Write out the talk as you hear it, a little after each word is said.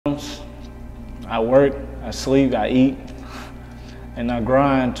I work, I sleep, I eat, and I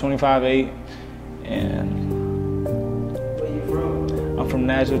grind 25/8. And where you from? I'm from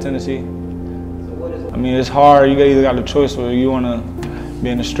Nashville, Tennessee. So what is it? I mean, it's hard. You either got a choice whether you want to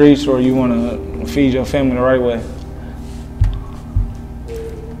be in the streets or you want to feed your family the right way.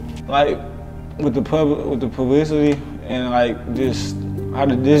 Like with the publicity and like just how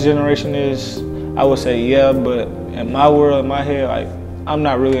this generation is, I would say yeah, but in my world, in my head, like I'm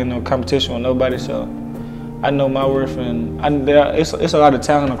not really in no competition with nobody, so I know my worth, and it's a lot of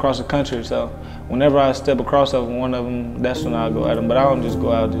talent across the country, so whenever I step across of one of them, that's when I go at them, but I don't just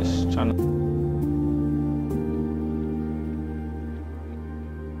go out just trying to.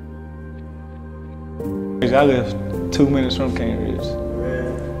 I live 2 minutes from Cambridge.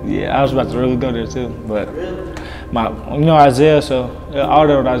 Yeah, I was about to really go there too, but you know Isaiah, so all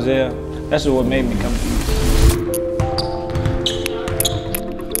that with Isaiah, that's what made me come to you.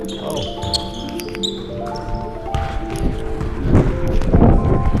 Oh.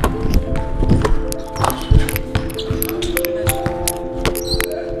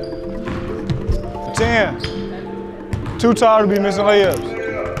 10. Too tall to be missing layups.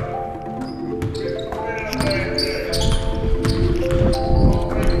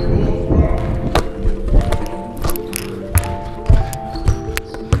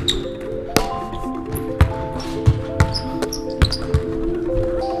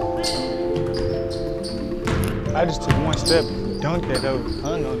 I just took one step, dunked that over,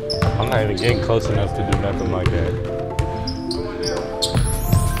 hung on it. I'm not even getting close enough to do nothing like that.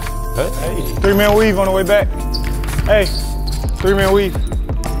 Hey. 3-man weave on the way back. Hey, 3-man weave.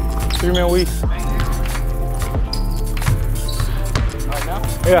 3-man weave. Right now?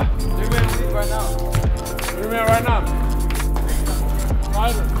 Yeah. 3-man weave right now. 3-man right now.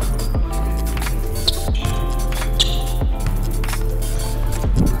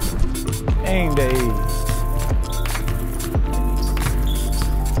 Aim day.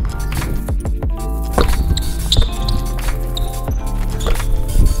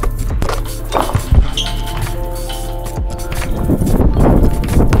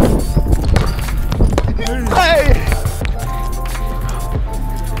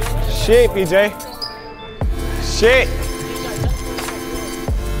 Shit, PJ. Shit.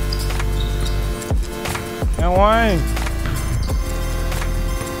 And one.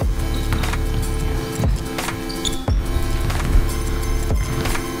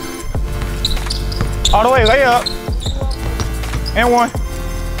 All the way, lay up. And one.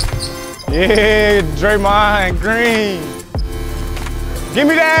 Yeah, Draymond Green. Give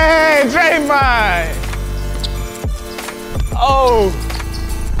me that, Draymond. Oh.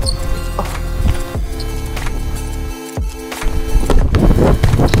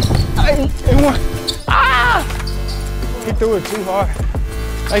 And one. Ah! He threw it too hard.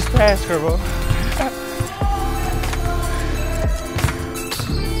 Nice pass, Curvo.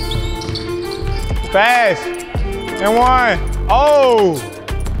 Pass. And one. Oh!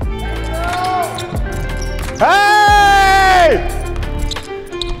 Hey!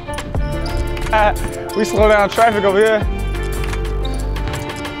 We slow down traffic over here.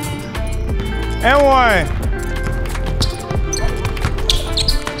 And one.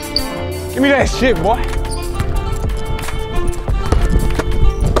 Give me that shit, boy.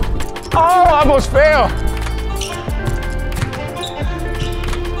 Oh, I almost fell.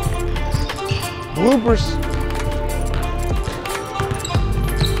 Bloopers.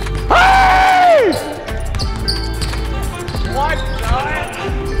 Hey! What?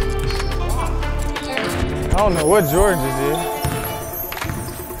 I don't know what Jordan just did.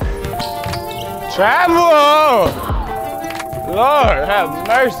 Travel! Lord, have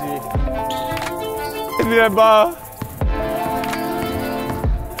mercy. Give me that ball.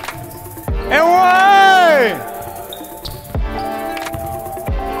 And one!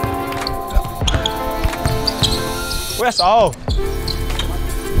 Well, that's all.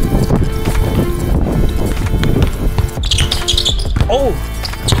 Oh!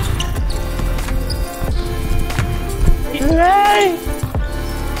 Hey!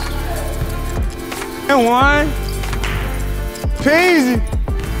 And one. Peasy.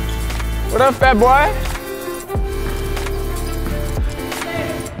 What up, fat boy?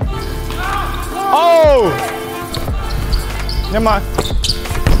 Oh! Never mind.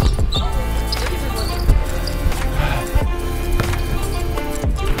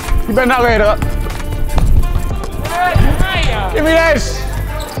 You better not lay it up. Give me that.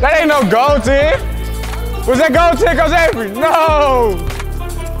 That ain't no gold tip. Was that gold tip, Coach Avery? No!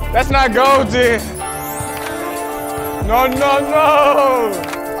 That's not gold tip. No, no, no!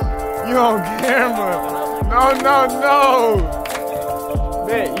 You on camera. No, no, no!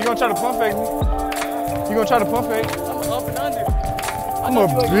 Bet. You gonna try to pump fake me? You gonna try to pump fake? I'm up and under. I'm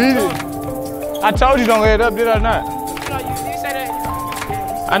gonna beat it. I told you don't let it up, did I not? No, you say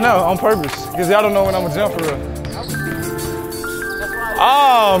that. I know, on purpose. Because y'all don't know when I'm gonna jump for real. That's why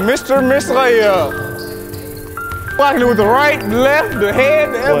Oh, Mr. Miss Layup. Blocking it with the right, the left, the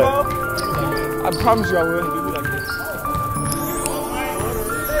head, the elbow. I promise you I will.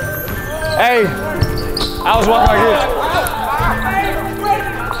 Hey, I was walking like this.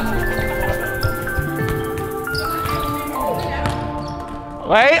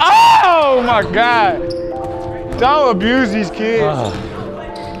 Wait, oh my God. Don't abuse these kids.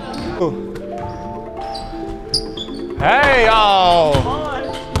 Hey, oh.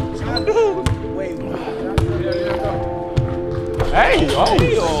 Hey, oh.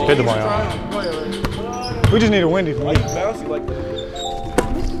 Spit the ball out. We just need a windy for me. bouncy like that.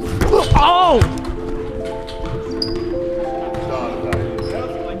 Oh!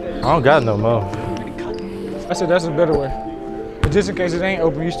 I don't got no more. I said that's a better way. But just in case it ain't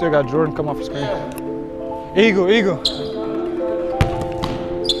open, you still got Jordan come off the screen. Eagle, eagle.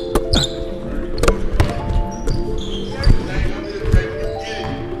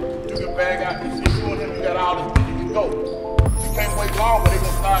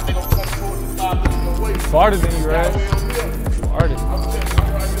 Farther than you, right? Farther.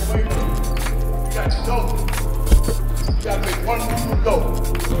 You gotta make one move go.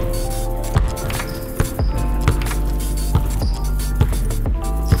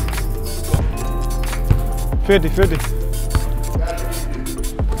 50-50.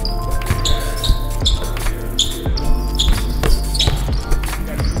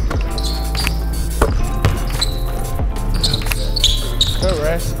 Good,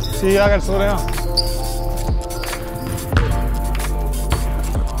 Rash. See, I gotta slow down.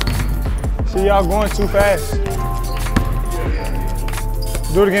 See, y'all going too fast.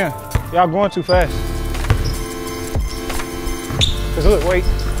 Do it again. Y'all going too fast. Cause look, wait.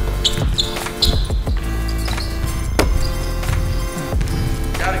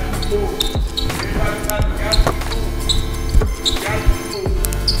 Gotta keep moving. Everybody gotta keep moving. Gotta keep moving.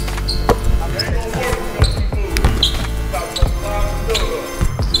 It ain't gonna work if you don't keep moving. Stop the line of love.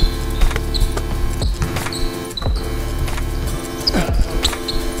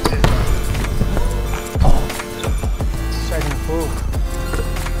 Second full.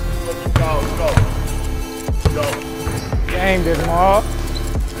 Go. Game did them all.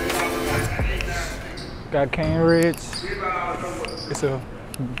 Got Cane Ridge. It's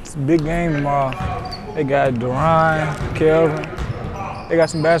a big game tomorrow. They got Duran, Kelvin. They got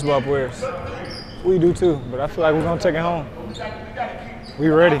some basketball players. We do too, but I feel like we're gonna take it home. We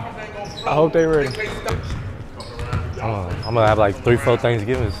ready. I hope they ready. I'm gonna have like 3-4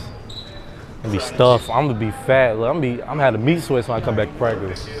 Thanksgivings. I'm gonna be stuffed. I'm gonna be fat. Look, I'm gonna have the meat sweats when I come back to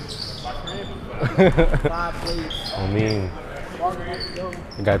practice. 5 plates. I mean,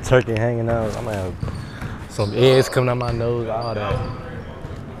 I got turkey hanging out. I'm gonna have some eggs coming out my nose, all that.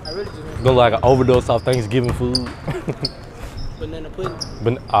 I really just want Go like an overdose off Thanksgiving food. banana pudding.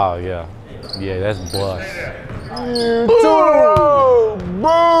 But oh yeah, that's bust. 2 in a row.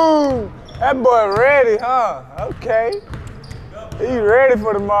 Boom! That boy ready, huh? Okay. He ready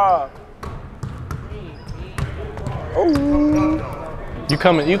for tomorrow. Oh. You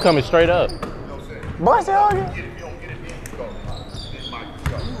coming straight up. Boy, say all again.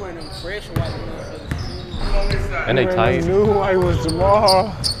 You wearing them fresh white motherfuckers. And they tight. Knew I was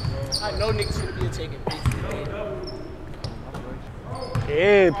tomorrow. I know niggas should be taking pictures.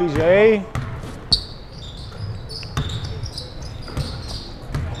 Yeah, PJ.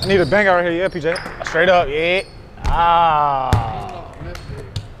 I need a bang out right here, yeah, PJ. Straight up, yeah. Ah.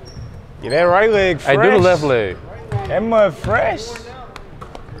 Yeah, that right leg fresh. Hey, do the left leg. That mud fresh.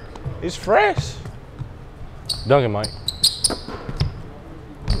 It's fresh. Dunk it, Mike.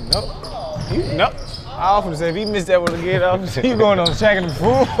 Nope. Nope. I often say if he missed that one again, you going on Shaq the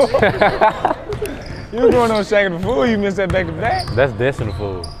Fool. You going on Shaq the Fool, you missed that back to back. That's Destiny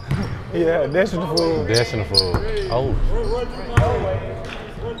Fool. Yeah, that's the fool. Destiny Fool. Oh.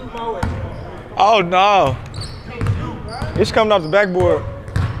 Oh no. It's coming off the backboard.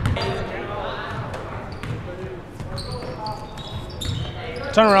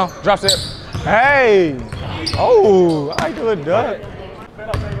 Turn around, drop step. Hey! Oh, I like the little duck.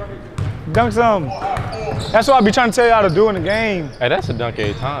 Dunk some. That's what I be trying to tell you how to do in the game. Hey, that's a dunk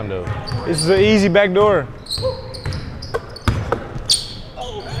every time though. This is an easy back door.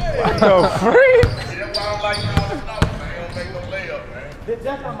 Go free. That's why I don't like y'all man. Don't make no layup, man.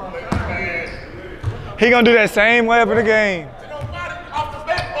 He gonna do that same layup in the game. It don't matter off the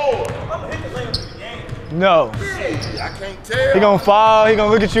backboard. No. I can't tell. He gonna fall. He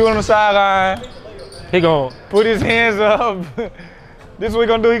gonna look at you on the sideline. He gonna Put his hands up. This is what he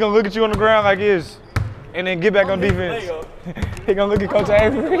gonna do. He gonna look at you on the ground like this, and then get back on defense. He gonna look at Coach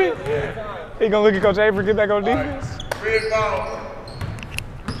Avery. He gonna look at Coach Avery, get back on defense. Red ball.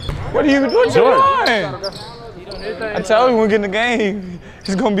 What you doing? I told you when we get in the game,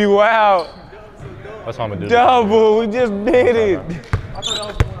 it's gonna be wild. That's what I'm gonna do. Double, we just did it.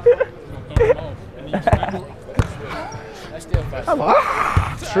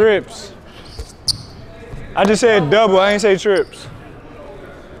 Trips. I just said double, I ain't say trips.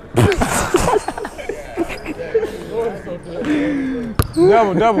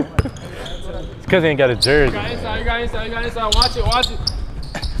 Double. It's because he ain't got a jersey. You got inside. Watch it.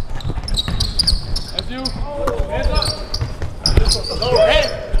 That's you. Hands up.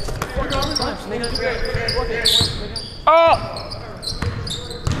 Oh!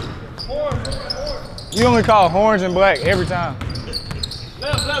 You only call horns and black every time.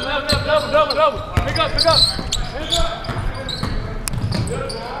 Left, double. Pick up. Hands up.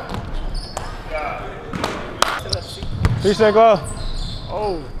 3 second off.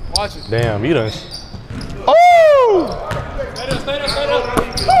 Oh, watch it. Damn, you done. Oh! Stay there.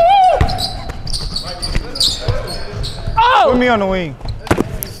 Oh! Put me on the wing.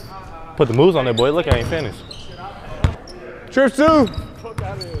 Put the moves on that boy. Look, I ain't finished. Trips 2.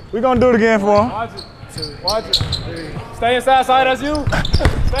 We gonna do it again for him. Watch it. Stay inside, that's you.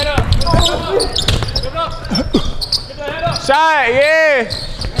 Stay up. Get up. Get the head up. Shot, yeah.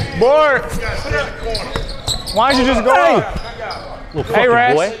 Board. Why don't you just go up? Hey,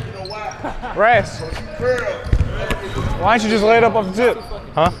 Ras. Boy. Ras. Why don't you just lay it up off the tip?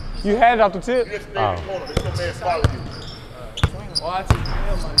 Huh? You had it off the tip. Oh.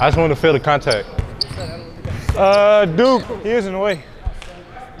 I just want to feel the contact. Duke, he is in the way.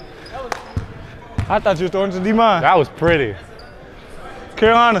 I thought you were throwing to D-Mine. That was pretty.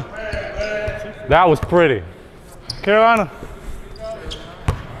 Carolina. That was pretty. Carolina.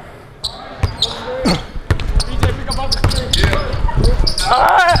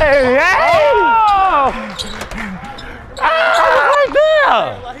 Hey! Right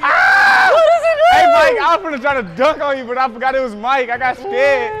there! What is it doing? Hey, Mike, I was gonna try to dunk on you, but I forgot it was Mike. I got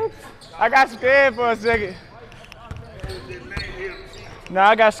scared. I got scared for a second. Nah,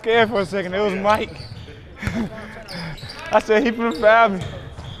 I got scared for a second. It was Mike. I said he finna foul me.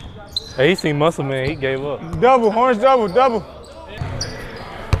 Hey, he seen Muscle Man. He gave up. Double, horns double.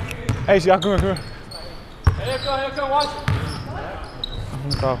 Hey, y'all come here. Here come, watch it. I'm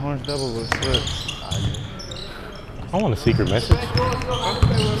gonna call horns double, but it's slips. I want a secret message.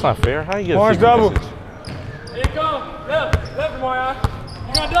 It's not fair. How you get Horns a secret double. message? Here you come. Left, Moya.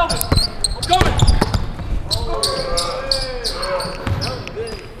 You got double. I'm coming.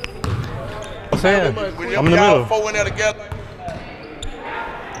 I'm saying. I'm in the middle. 4 in there together.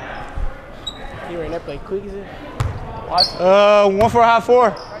 You ran that play quick, is it? 1 for a high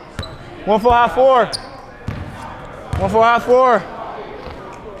 4. 1 for a high 4. 1 for a high 4.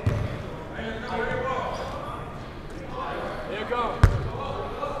 Here you come.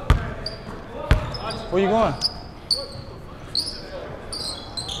 Where you going?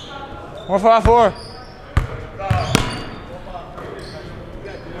 1 for a high 4.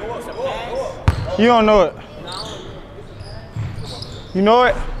 You don't know it. You know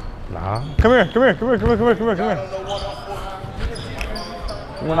it? Nah. Come here.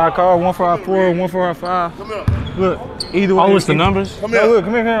 When I call 1 for our 4, 1 for our 5. Come here. Look, either way. Oh, it's the numbers? Come No, here. look,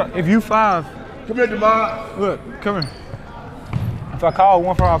 come here. If you 5, Come here, Demar. look, come here. If I call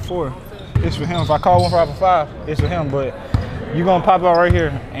 1 for our 4, it's for him. If I call 1 for our 5, it's for him. But you gonna pop out right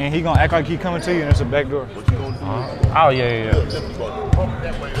here, and he gonna act like he coming to you, and it's a back door. What you gonna do? Oh, yeah. Pump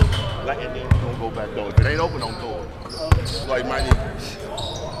that way. Like, and then you gonna go back door. If it ain't open, don't go. So you might need.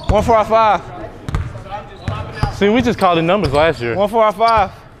 1 for our 5. See, we just called the numbers last year. 1 for our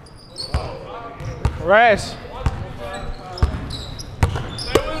 5. Rash.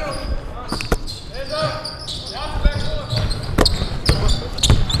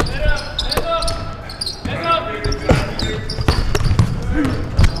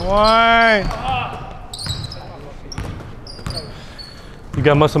 One. You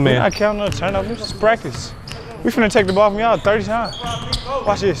got Muscle We're Man. not counting no turnover. This is practice. We finna take the ball from y'all 30 times.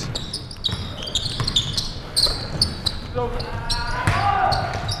 Watch this.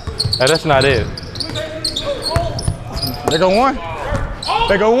 Hey, that's not it. They go 1.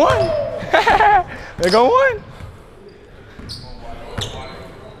 They go 1. They go 1.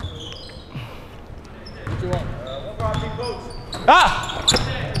 Ah!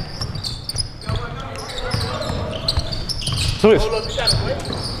 Switch.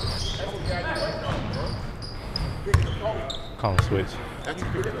 call him switch.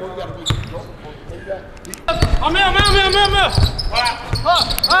 I'm in.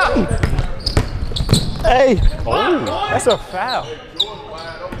 Hey, Oh, that's a foul.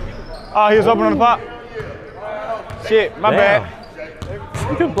 Oh, he was open on the pop. Shit, my bad.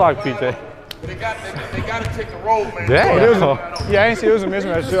 You can block PJ. They got to take the roll, man. Damn. Yeah, I didn't see it was a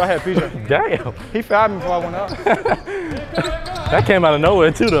mismatch too. I had PJ. Damn. He fouled me before I went out. That came out of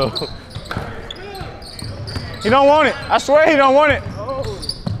nowhere too, though. He don't want it. I swear he don't want it.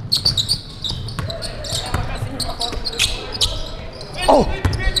 Oh.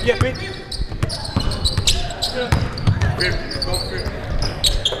 Yeah, bitch. 50, go 50.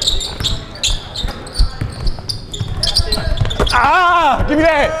 Ah, give me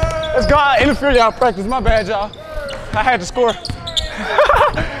that. Let's go. I interfered y'all practice. My bad, y'all. I had to score.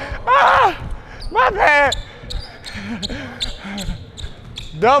 Ah, my bad.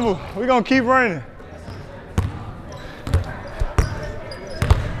 Double. We're going to keep running.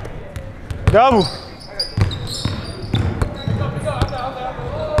 Double.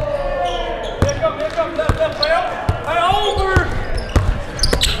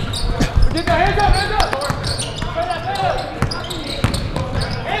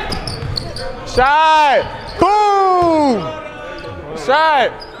 Shot! Boom!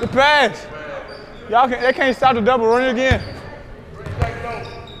 Shot! The pass. Y'all they can't stop the double. Run it again.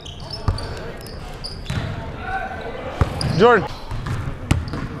 Jordan.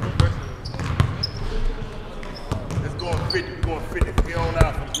 Let's go on 50. We're going 50. We on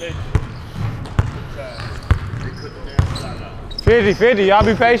out from the They cut the damn shot out. 50-50. Y'all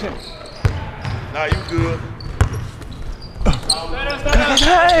be patient. Nah, you good.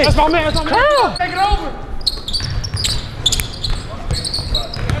 Hey! That's my man. Come. Take it over.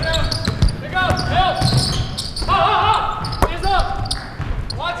 Pick up. Help. Hands up.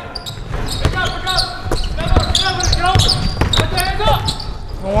 Watch it. Pick up. Get over. Put your hands up.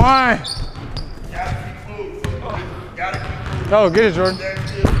 One. Gotta keep moving. Gotta keep moving. Go, get it, Jordan.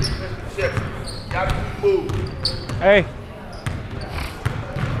 Gotta keep moving. Hey.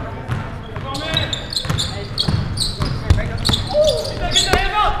 Come on, man. Get your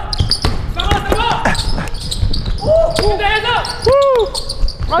hands up. Step up. Get your hands up. Woo!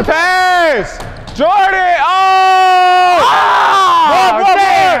 My pass! Jordan! Oh!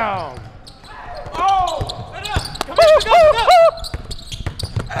 Damn.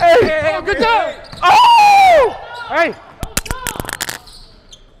 Hey! Good job. Oh! Hey.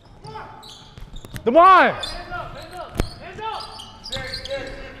 Demar. Hands up.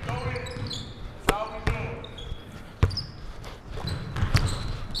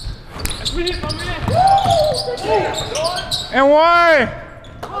 That's me, my man. And one!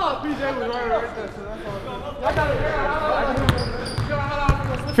 PJ was right there. So that's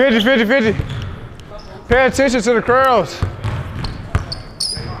all. 50. Pay attention to the curls.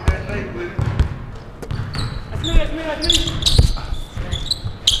 That's me.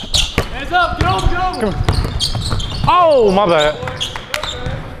 Hands up, get over. Come on. Oh, my bad.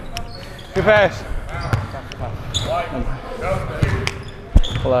 Good pass.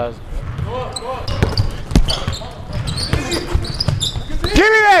 Pause. Give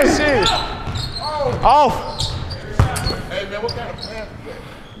me that shit! Off. Hey, man, what kind of pass is that?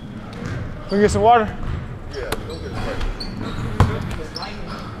 We get some water? Yeah, go get a break.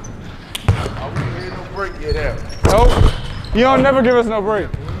 We ain't had no break yet, have we? Nope. You don't never give us no break.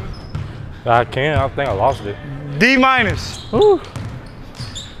 I can. I think I lost it. D-. Whew.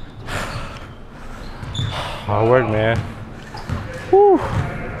 Hard work, man. Whew.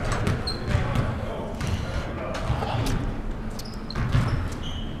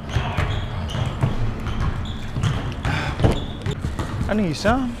 I need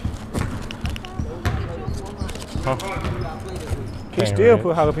some. Huh? He still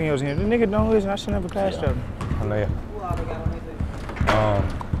put jalapenos in here. The nigga don't listen. I should never class them. I know ya.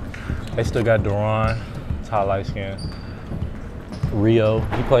 They still got Duran, tall light skin. Rio,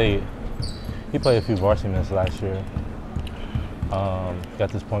 he played a few varsity minutes last year. Got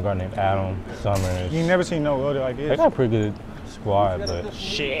this point guard named Adam Summers. You ain't never seen no other like this. They got a pretty good squad, but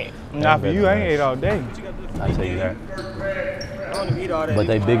Shit. Nah, for you, I ain't ate all day. I'll tell you that. But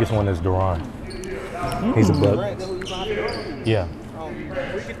their biggest one is Duran. He's a buck. Yeah.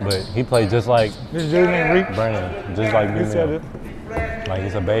 But he played just like This dude named Reek. Brandon, just like He said B-Mill. it. Like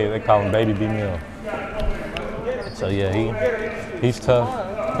he's a baby. They call him Baby B-Mill. So yeah, he's tough.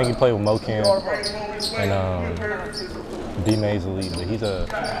 I think he played with Moken and D Mays Elite, but he good.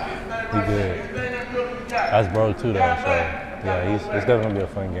 That's bro too though. So yeah, it's definitely gonna be a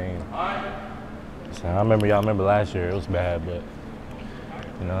fun game. So y'all remember last year it was bad, but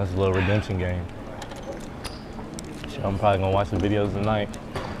you know it's a little redemption game. So I'm probably gonna watch the videos tonight,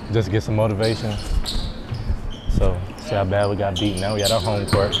 just to get some motivation. So, see how bad we got beat. Now we got our home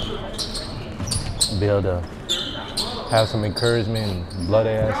court. Be able to have some encouragement and blow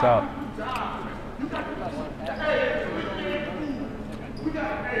their ass out.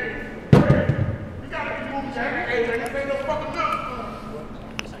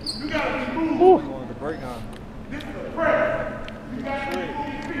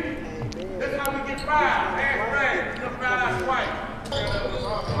 That's how we get five. Ass red. Five white.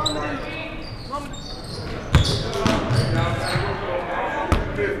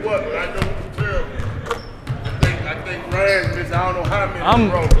 What? I know I think Ryan missed I don't know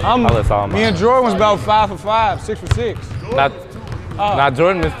how many. Me and Jordan was about 5 for 5, 6 for 6. Not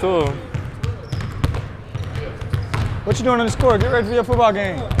Jordan missed 2. What you doing on the score? Get ready for your football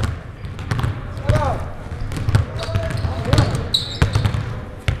game.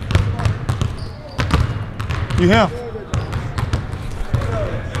 You him?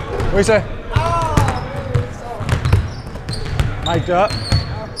 What you say? Mic'd up.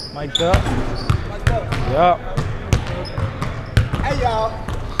 Mic'd up. Yup. Hey y'all.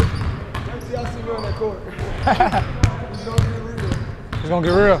 Let me see y'all see me on that court. It's gonna get real. It's gonna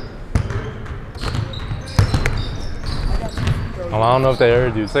get real. Well, I don't know if they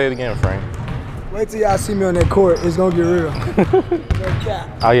heard you. Say it again, Frank. Wait till y'all see me on that court. It's gonna get real.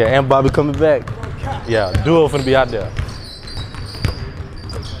 Oh yeah, and Bobby coming back. Yeah, Duo finna be out there.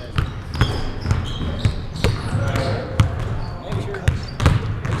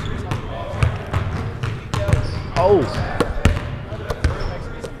 Oh.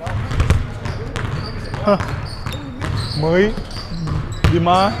 Huh. Marie.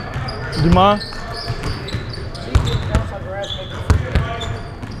 Demar. Demar.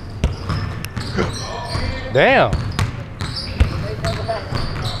 Damn.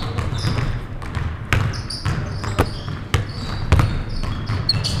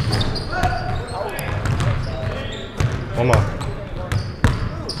 One more.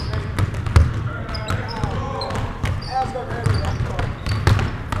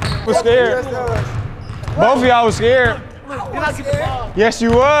 I was scared. Both of y'all was scared. Yes,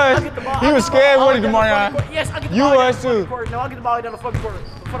 you was. He was scared, wasn't he, Demarion? Yes, I get the you ball was down the too. court. No, I get the ball down the fucking court.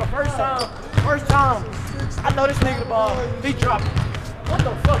 For the first time, I know this nigga the ball. He dropped it. What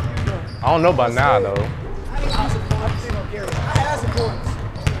the fuck you doing? I don't know about now though. I had some points.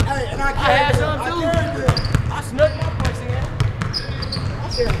 Hey, and I had some too. I snuck my points in. I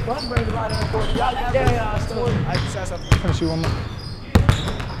said, bump bring the ball down the court. Y'all got Yeah, I just said something. I'm gonna shoot one more.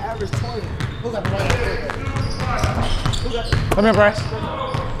 Average 20. Who got the ball? Come here, Bryce.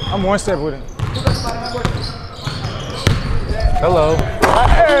 I'm one step with him. Hello.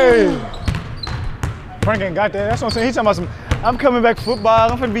 Hey! Frank ain't got that. That's what I'm saying. He's talking about some, I'm coming back to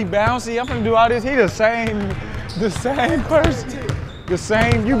football. I'm finna be bouncy. I'm finna do all this. He the same person. The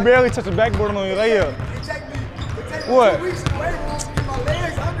same. You barely touch the backboard on your layup. What? 2 weeks to wait on my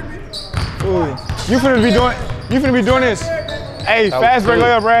legs under me. Ooh. You finna be doing this. Hey, fast break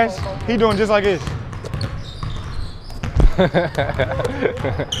layup, Brash. He doing just like this.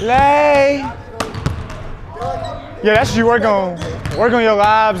 Lay. Yeah, that's what you work on. Work on your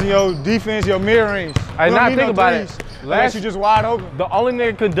lobs and your defense, your mirrors. I did not think about it. Unless you just wide open. The only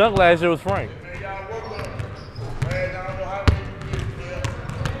nigga could dunk last year was Frank.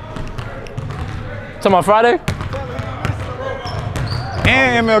 Talking about Friday?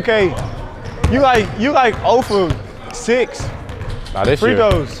 And MLK. You like 0 for 6. Nah, this Free year.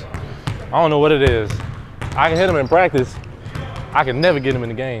 throws. I don't know what it is. I can hit him in practice. I can never get him in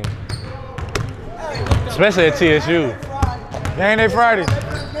the game. Especially at TSU. Game day Friday.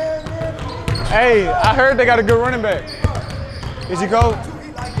 Hey, I heard they got a good running back. Is he cold?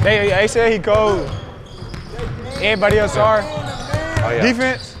 They said he cold. Everybody else are. Oh, yeah.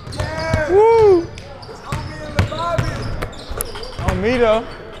 Defense? Woo! On me though.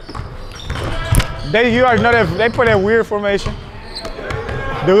 You already know that they play that weird formation.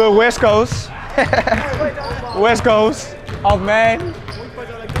 The little West Coast. West Coast. Off Madden.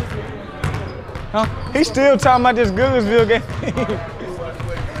 Huh? He's still talking about this Goodlettsville game.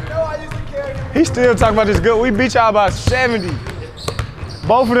 He's still talking about this good. We beat y'all by 70.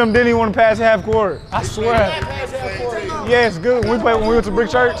 Both of them didn't even want to pass half court. I swear. Yes, good. When we went to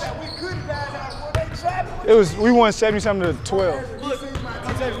Brick Church, we won 70-something to 12.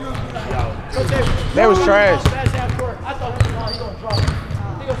 That was trash.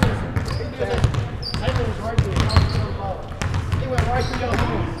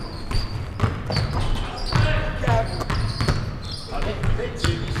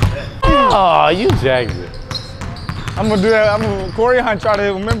 Oh, you jacked it. I'm gonna do that. Corey Hunt try to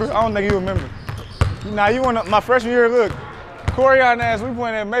remember. I don't think he remember. Nah, you want my freshman year, look, Corey on ass, we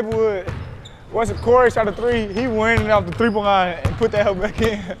playing at Maplewood. Once Corey shot a three, he went off the three-point line and put that hell back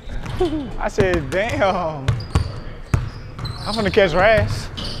in. I said, damn. I'm finna catch Rash.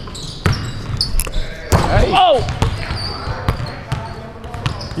 Hey. Oh!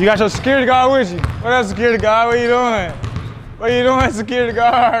 You got your security guard with you. What else, security guard? What you doing? What you doing, security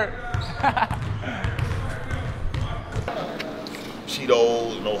guard?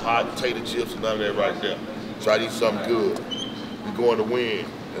 Cheetos, no hot potato chips, none of that right there. Try to eat something good. We're going to win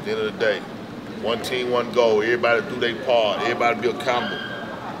at the end of the day. One team, one goal. Everybody do their part. Everybody be accountable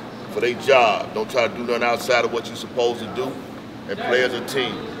for their job. Don't try to do nothing outside of what you're supposed to do. And play as a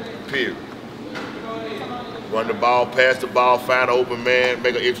team, period. Run the ball, pass the ball, find an open man,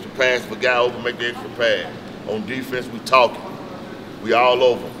 make an extra pass. If a guy open, make the extra pass. On defense, we talking. We all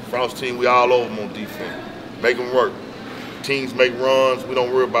over them. France team, we all over them on defense. Make them work. Teams make runs, we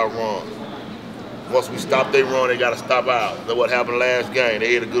don't worry about runs. Once we stop their run, they got to stop out. That's what happened last game.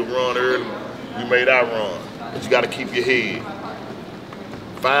 They had a good run early, we made our run. But you got to keep your head.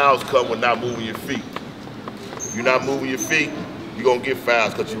 Fouls come with not moving your feet. If you're not moving your feet, you're going to get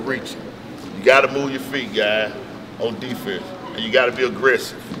fouls because you're reaching. You got to move your feet, guys, on defense. And you got to be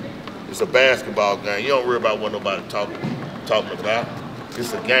aggressive. It's a basketball game. You don't worry about what nobody talking about.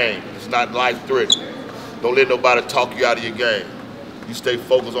 It's a game. It's not life-threatening. Don't let nobody talk you out of your game. You stay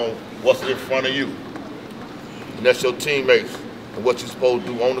focused on what's in front of you. And that's your teammates and what you're supposed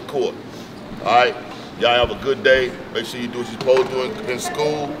to do on the court. All right? Y'all have a good day. Make sure you do what you're supposed to do in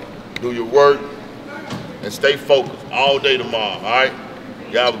school. Do your work. And stay focused all day tomorrow, all right?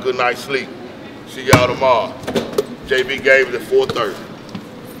 Y'all have a good night's sleep. See y'all tomorrow. JB game is at 4:30.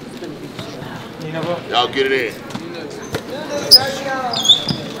 Y'all get it in.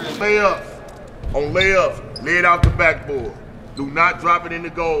 Layup. On layups, lay it out the backboard. Do not drop it in the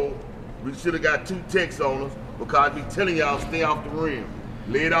goal. We should have got 2 texts on us because I be telling y'all stay off the rim.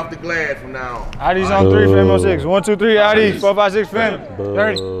 Lay it off the glass from now on. ID's on 3, Fam on 6. 1, 2, 3, ID. 4, 5, 6, Fam.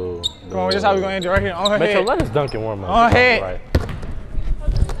 30. Come on, this how we gonna end it right here. On her Make head. sure let us dunk and warm up. On her head. Right.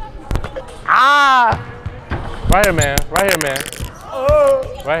 Ah! Right here, man. Right here, man. Oh.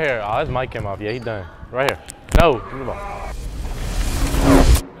 Right here. Oh, his mic came off. Yeah, he done. Right here. No. Move on.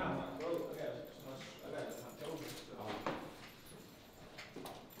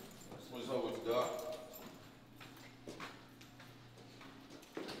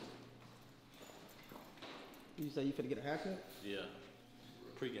 You say you finna get a haircut? Yeah.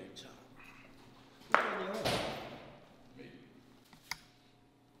 Pre-game chop.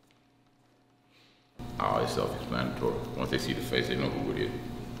 Oh, it's self-explanatory. Once they see the face, they know who it is.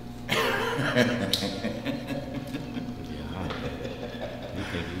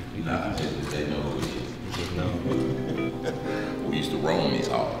 Nah, they know who it is. We used to roam these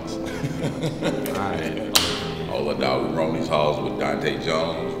halls. All the dog, we roam these halls with Dante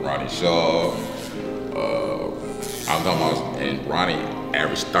Jones, Ronnie Shaw. I'm talking about, and Ronnie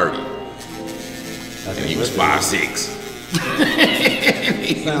averaged 30. And he was 5'6".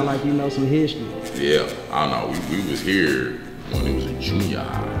 Sound like you know some history. Yeah, I don't know. We was here when it was a junior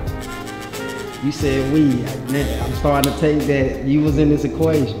high. You said we. I'm starting to take that you was in this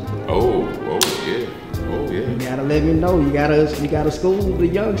equation. Oh yeah. You gotta let me know. You gotta school the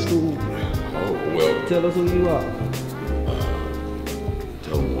young school. Oh well. Tell us who you are.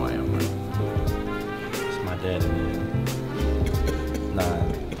 Tell them who I am, man. It's my daddy, man.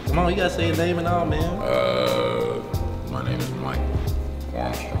 Nah. Come on, you gotta say your name and all, man. My name is Mike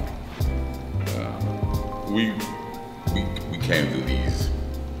Armstrong. We came through these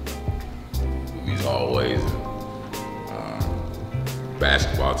hallways.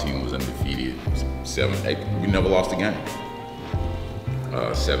 Basketball team was undefeated. 7, 8. We never lost a game.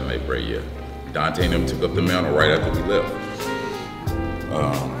 7, 8 grade year. Dante and them took up the mantle right after we left.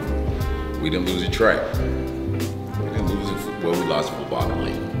 We didn't lose a track. We didn't lose it. Well, we lost football in the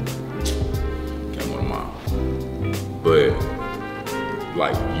league. Came on a mile. But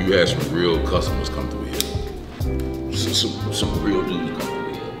like you had some real customers come through here. Some real dudes come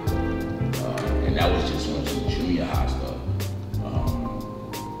through here. And that was just on some junior high stuff.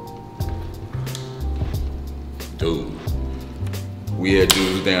 Dude, we had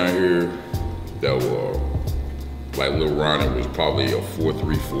dudes down here that were, like Lil Ronnie was probably a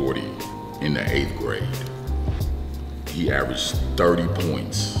 4.3 40 in the 8th grade. He averaged 30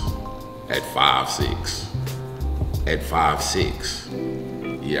 points at 5'6". At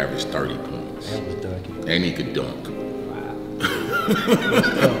 5'6", he averaged 30 points. And he could dunk.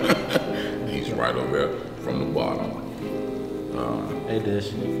 He's right over there from the bottom. Hey,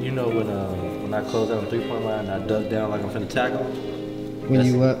 Dish, you know when I close out on 3-point line, I duck down like I'm finna tackle? When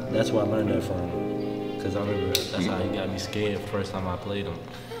you what? That's where I learned that from. Because I remember that's how he got me scared the first time I played him.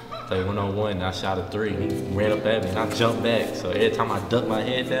 Played 1-on-1 and I shot a 3. He ran up at me and I jumped back. So every time I duck my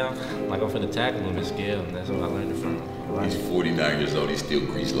head down, like I'm finna tackle him and scare him. That's what I learned it from him. He's 49 years old. He's still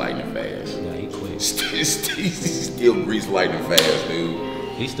grease lightning fast. Yeah, he quick. He's still grease lightning fast, dude.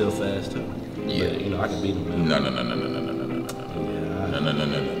 He's still fast too. Yeah. But, you know, I can beat him, man. No.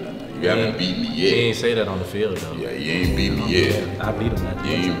 You haven't beat me yet. He ain't say that on the field, though. Yeah, you ain't beat me yet. I beat him that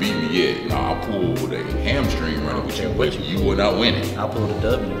You ain't beat me yet. No, I pulled a hamstring running with you, but you will not win it. I pulled a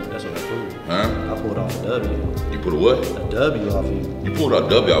W. That's what I pulled. Huh? I pulled off a W. You put a what? A W off you. You pulled a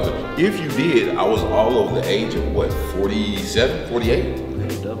W off it. If you did, I was all over the age of what, 47,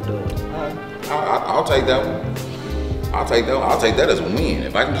 48? Double. I'll take that one. I'll take that one. I'll take that as a win.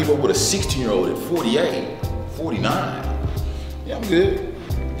 If I can keep up with a 16-year-old at 48, 49, yeah, I'm good.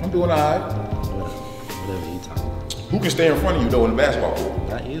 I'm doing all right. Whatever he talking about. Who can stay in front of you though in the basketball court?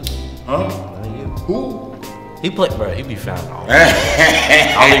 Not you. Huh? Not you. Who? He play, bro. He be fouling all. All he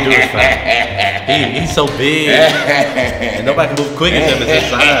do is foul. He's so big, and nobody can move quick as him at his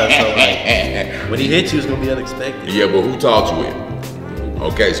size. So like, when he hits you, it's gonna be unexpected. Yeah, but who taught you it?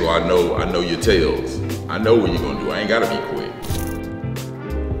 Okay, so I know your tails. I know what you're gonna do. I ain't gotta be quick.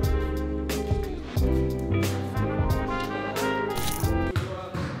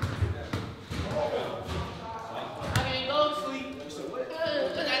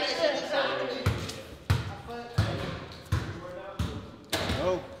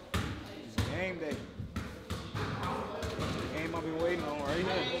 Oh, it's game day. Game I've been waiting on right here.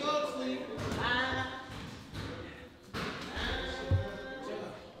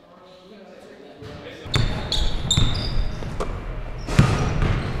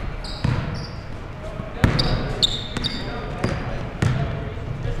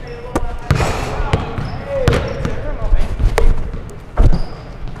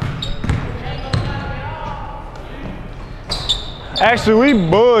 Actually, we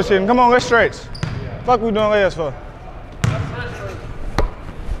bullshitting. Come on, let's stretch. Fuck we doing layups for?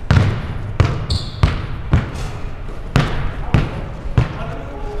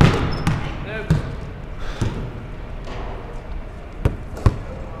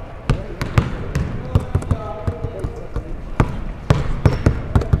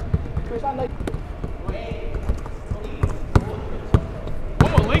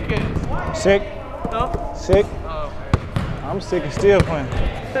 Sick. No? Sick. Oh, I'm sick and still playing.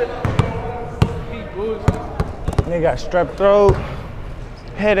 Nigga got strep throat,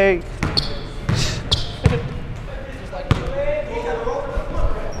 headache.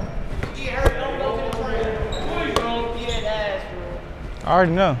 I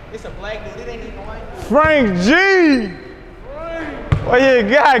already know. It's a black dude. It ain't even white. Frank G! What you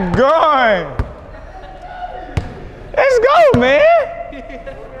got going? Let's go, man!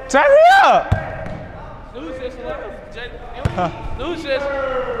 Turn me up!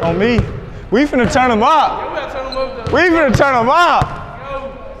 On me. We finna turn them up. We finna turn them up.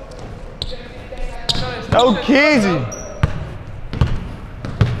 No kizzy.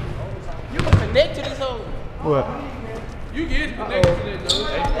 You can connect to this whole. What? You get connected to this,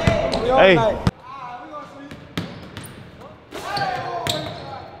 though. Hey.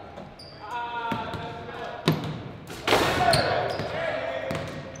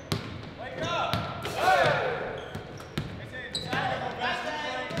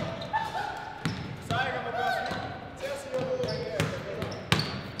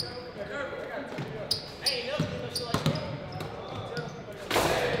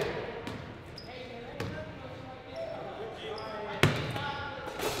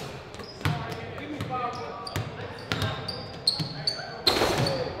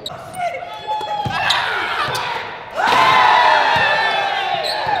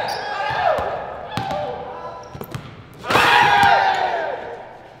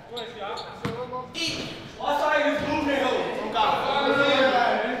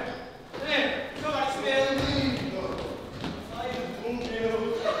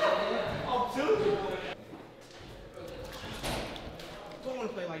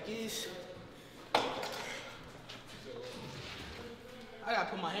 I gotta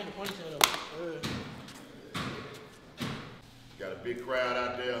put my hand in the ponytail though. Got a big crowd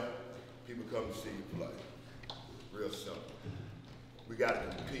out there. People come to see you play. Real simple. We gotta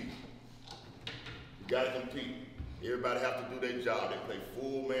compete. We gotta compete. Everybody have to do their job. They play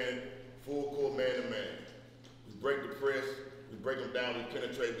full court man to man. We break the press, we break them down, we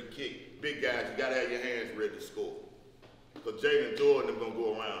penetrate, we kick. Big guys, you gotta have your hands ready to score. Because Jaylen and Jordan, them gonna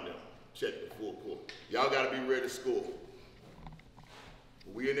go around them. Check the full court. Y'all gotta be ready to score.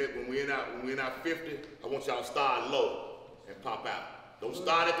 When we in our 50, I want y'all to start low and pop out. Don't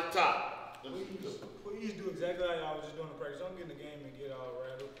start at the top. Please do exactly like I was just doing the practice. Don't get in the game and get all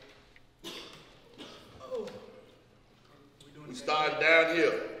rattled. Oh. We starting down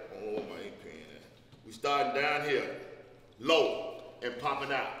here. Oh, my ain't paying that. We starting down here, low, and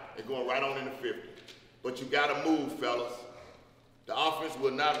popping out, and going right on in the 50. But you gotta move, fellas. The offense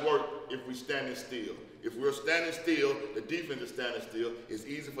will not work if we're standing still. If we're standing still, the defense is standing still, it's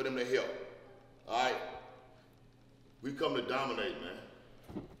easy for them to help. All right? We come to dominate, man.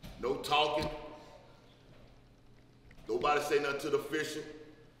 No talking. Nobody say nothing to the official.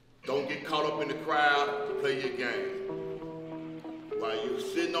 Don't get caught up in the crowd. Play your game. While you're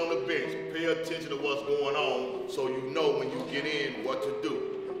sitting on the bench, pay attention to what's going on so you know when you get in what to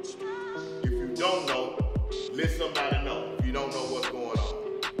do. If you don't know, let somebody know if you don't know what's going on.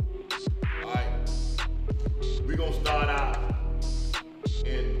 All right? We're going to start out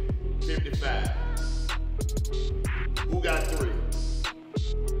in 55. Who got 3?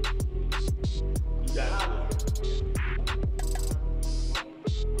 You got 3.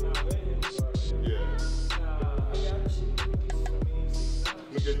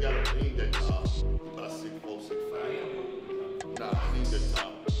 He just got he ain't that tall. About 6'4", 6'5". Nah, he ain't that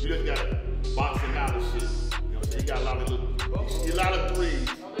tall. You just got to box him out and shit. You know what I'm saying? He got a lot of threes,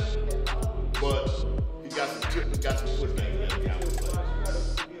 but he got some pushbacks.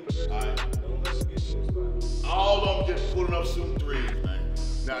 Alright. All of them just pulling up shooting threes, man.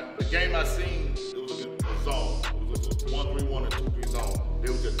 Now the game I seen, it was a zone. It was a 1-3-1 and 2-3 zone. They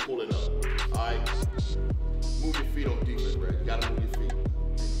were just pulling up. Alright. Move your feet on defense, Brad. You gotta move your feet.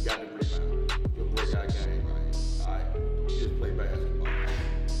 You got to rebound. You'll break our game, right? All right? You just play basketball.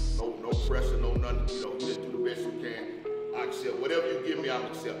 No pressure, no nothing. You know, you just do the best you can. I accept. Whatever you give me, I'm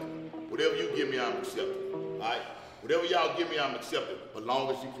accepting. Whatever you give me, I'm accepting. All right? Whatever y'all give me, I'm accepting. As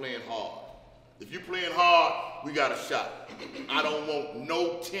long as you playing hard. If you playing hard, we got a shot. I don't want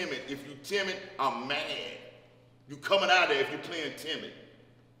no timid. If you timid, I'm mad. You coming out there if you playing timid.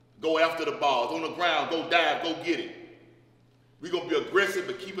 Go after the balls. On the ground, go dive, go get it. We're going to be aggressive,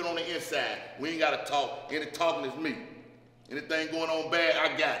 but keep it on the inside. We ain't got to talk. Any talking is me. Anything going on bad, I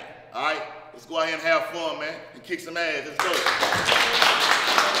got it. All right? Let's go out here and have fun, man, and kick some ass. Let's go.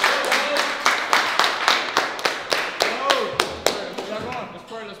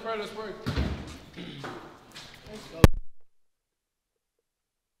 Let's pray. Let's go.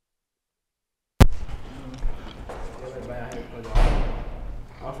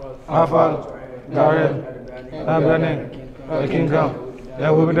 Our Father, God in heaven, thy name, thy kingdom come, thy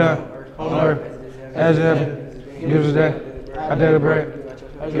will be done on earth as in heaven. Give us today our daily bread.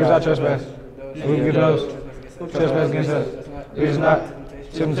 Forgive us our trespasses, and we forgive those who trespass against us. Lead us not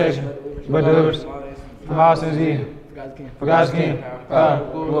to temptation, but deliver us from all sins and evil. For God's kingdom, power,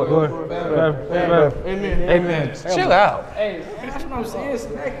 glory, forever. Amen. Amen. Chill out. Hey, that's what I'm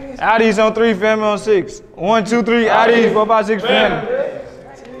saying. Audie's on 3, family on 6. 1, 2, 3, Audie's 4, 5, 6, family.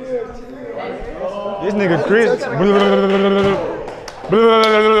 This nigga Chris.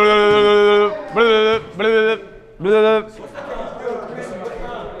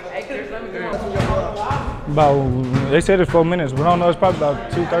 About, they said it's 4 minutes, but I don't know, it's probably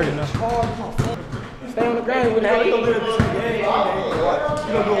about 2:30 now. Stay on the ground with that. You gonna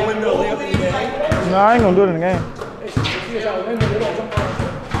do a window layup in the game? No, I ain't gonna do it in the game.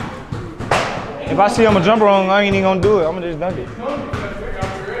 If I see I'm a jumper on, I ain't even gonna do it. I'm gonna just dunk it.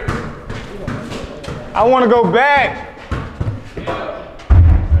 I wanna go back.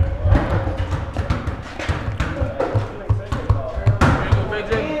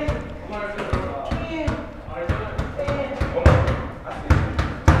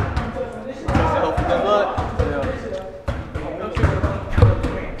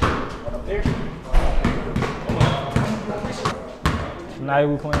 Tonight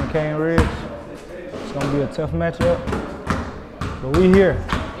we playing Cane Ridge. It's gonna be a tough matchup, but we here,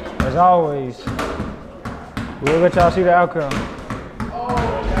 as always. We'll let y'all see the outcome.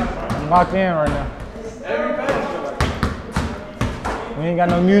 I'm locked in right now. We ain't got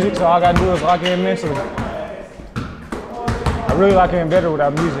no music, so all I gotta do is lock in mentally. I really lock in better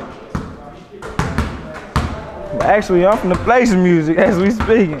without music. But actually, I'm finna play some music as we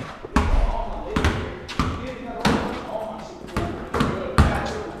speaking.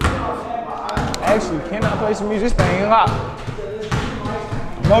 Actually, can I play some music? This thing ain't locked.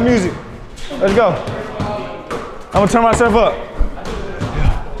 No music. Let's go. I'm gonna turn myself up.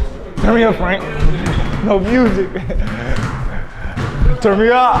 Turn me up, Frank. No music. Turn me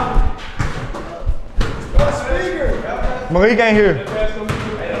up. Malik ain't here.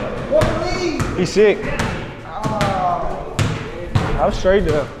 He's sick. I was straight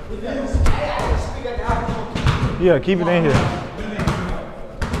up. Yeah, keep it in here.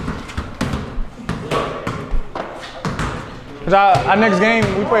 Cause our next game,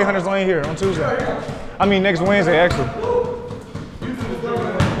 we play Hunters Lane here on Tuesday. I mean, next Wednesday, actually.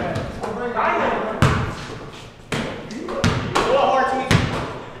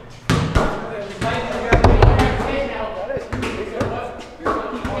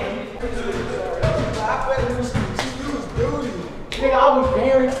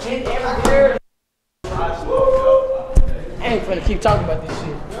 I ain't finna keep talking about this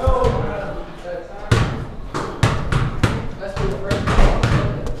shit.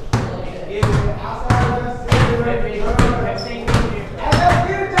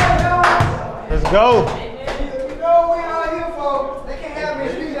 Let's go. You know we out here, folks. They can't have me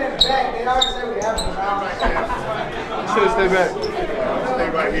speaking in the back. They already said we have me. You should have stayed back. Stay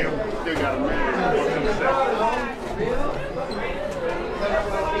right here. Still got a minute.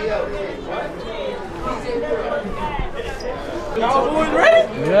 Y'all boys ready?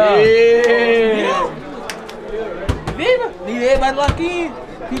 Yeah. Viva! Need everybody lock in.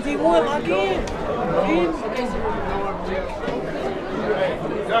 PT1 lock in.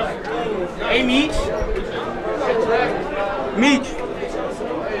 Hey, Meech. Meech.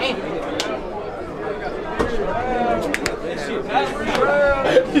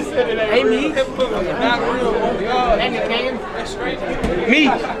 Hey, Meech.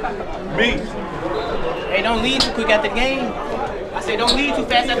 Meech. Hey, don't leave too quick after the game. I said don't leave too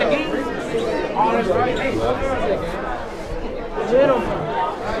fast after the game. Oh, that's right. Hey.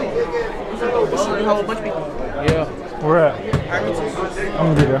 A whole bunch of people. Yeah. Where at? I'm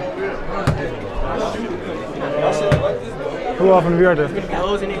gonna be there. Who off in the VR there?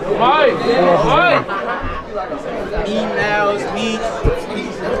 Emails, Meech,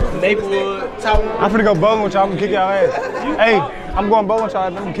 Maplewood, Taiwan. I'm finna go bowling with y'all. I'm gonna kick y'all ass. Hey, I'm going bowling with y'all.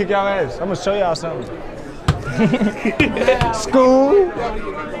 I'm gonna kick y'all ass. I'm gonna show y'all something. School.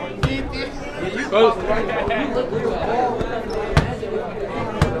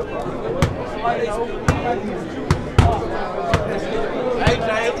 Hey,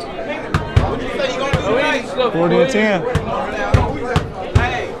 Jaylen. What you say you gonna do tonight? 40 and 10.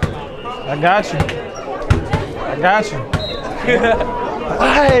 I got you. I got you.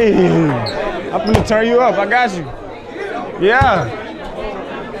 Hey, I'm gonna turn you up. I got you. Yeah.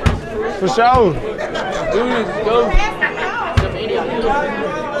 For sure. Do this, go.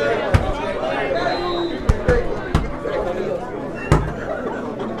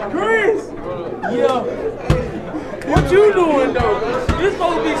 Chris! Yeah. What you doing though? You're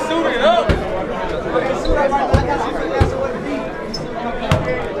supposed to be suited up.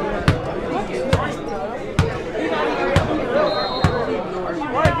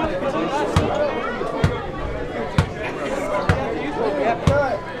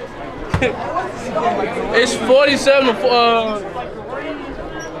 It's 47 to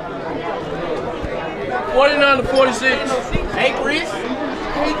 49 to 46. Hey, Chris.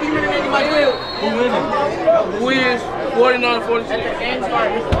 Hey, you winning my will. Who winning? Who is 49 to 46? I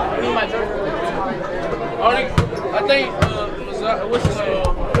need my jersey. I think what's his name?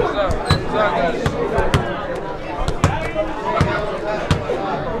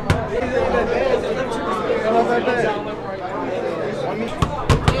 Mazar got it.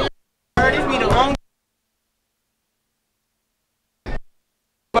 This be the long.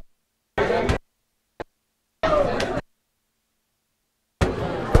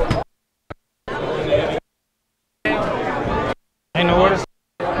 Ain't no orders.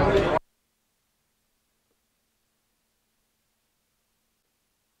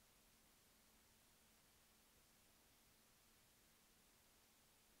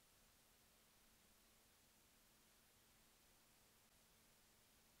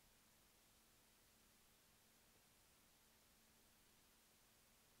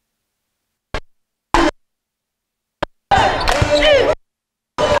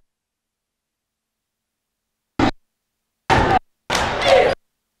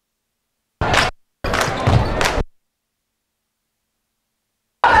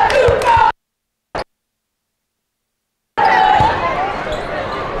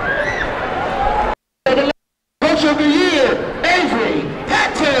 Coach of the Year, Avery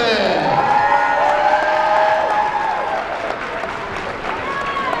Patton.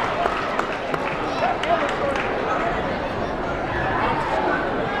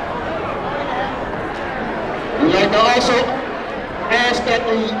 We'd like to also ask that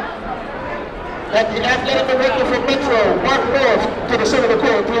the athletic director for Metro, Mark North, to the center of the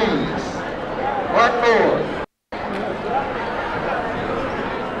court, please. Mark North.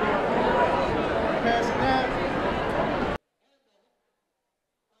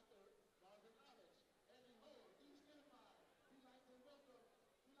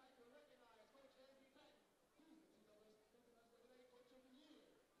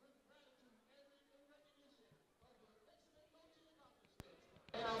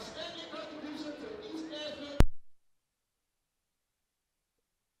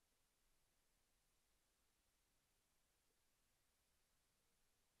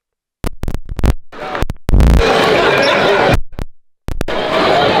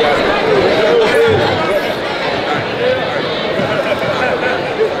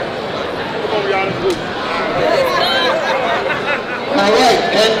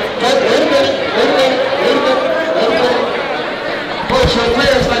 Hey, wait a minute. Push your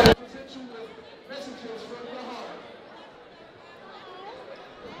players like to present you with messages from your heart.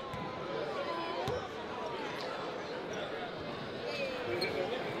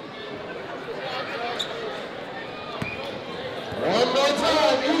 One more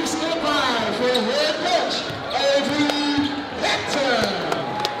time, SUBCRIBE for head coach, Avery Hector.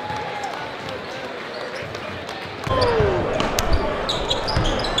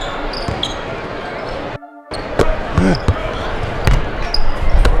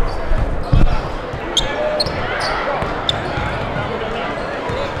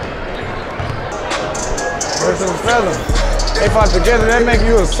 Versus a fella. They fought together, that make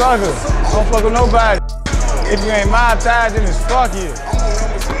you a sucker. Don't fuck with nobody. If you ain't my tide, then it's fuck you.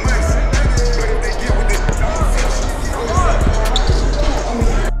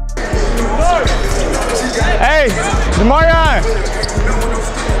 Hey, Demarion!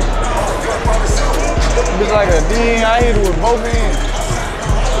 It's like a D, I hit it with both ends.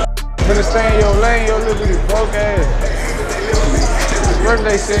 Better stay in your lane, your little bitty broke ass. His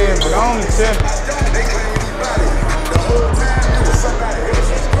birthday said, but I only tell him.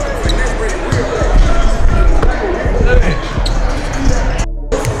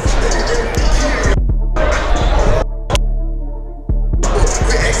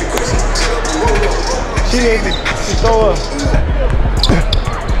 She throw up.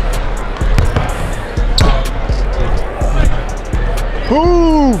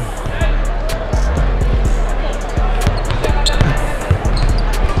 Ooh!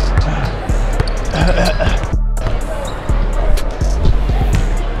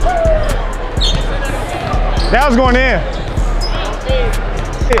 That was going in.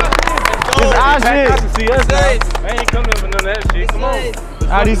 It's our shit. I ain't coming for none of that shit. Come on.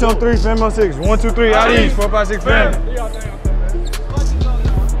 ID's on 3, fam on 6. 1, 2, 3, ID's 4, 5, 6, fam.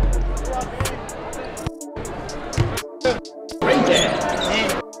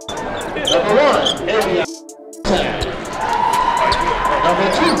 Number 1, area. Number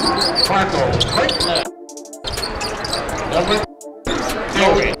 2, Marco. Number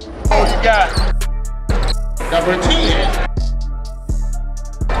 3, oh, you got. Number 10.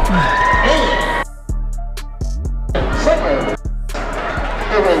 Summer.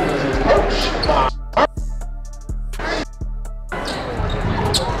 The Ravens is coached by.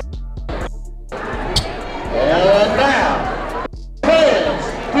 And now, players,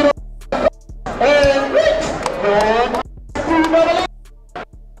 and Rick,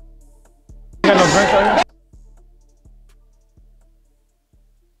 Got no drinks out here?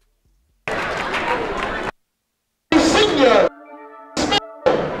 Senior,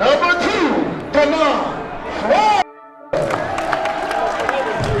 number 2, Damon.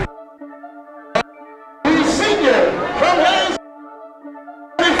 Senior, from his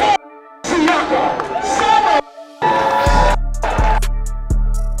Siaka, Summer.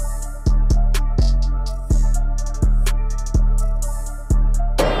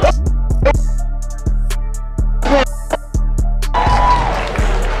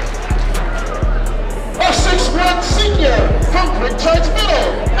 A 6'1" senior from Brick Church Middle,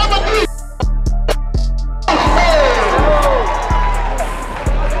 number 3.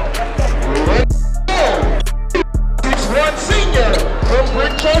 6'1" senior from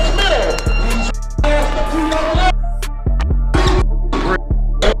Brick Church Middle.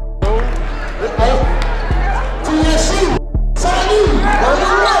 TSU, Salud,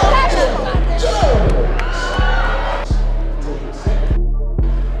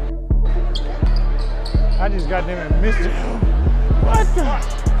 I just got them and missed it. What the?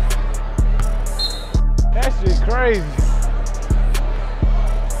 That shit crazy.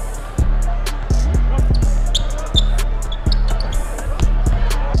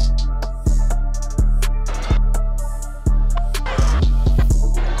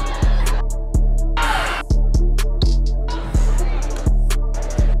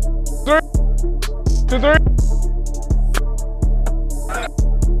 Two, 3.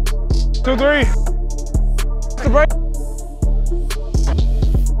 2, 3. The break.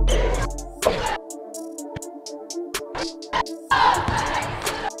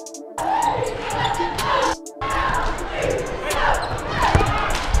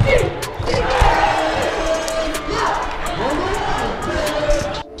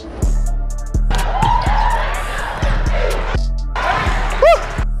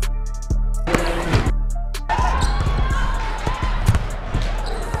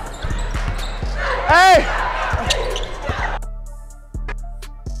 Hey!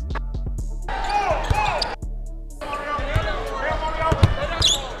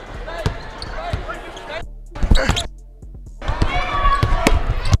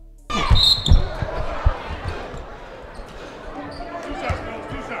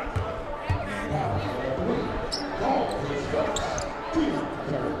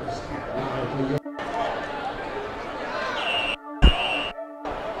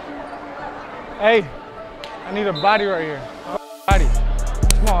 Hey, I need a body right here. Body.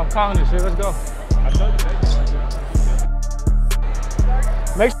 Come on, I'm calling this shit. Let's go. I told you that.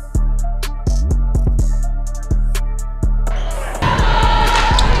 Make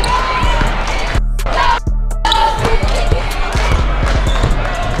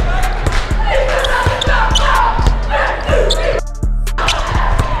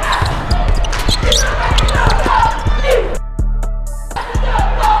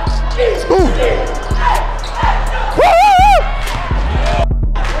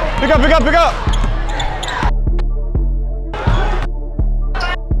Pick up!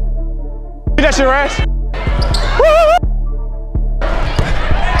 Beat that shit, Rash.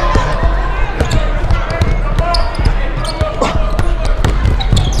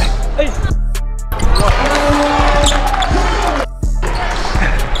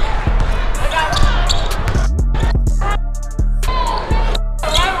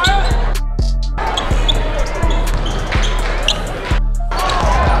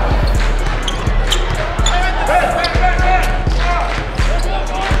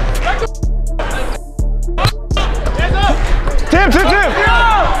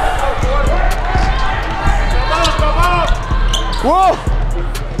 Whoa!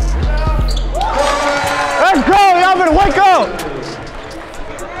 Let's go! Y'all better wake up!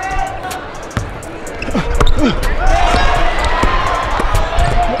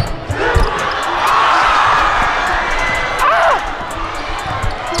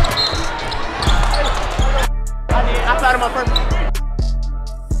 I thought of my purpose.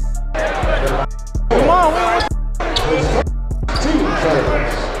 Come on,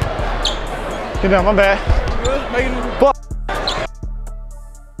 get down, my bad. Fuck.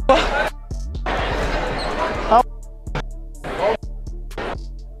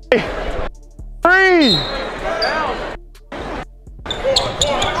 Three.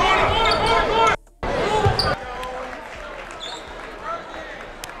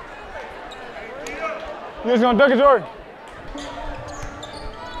 You just gonna duck it, Jordan?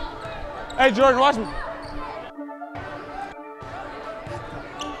 Hey, Jordan, watch me.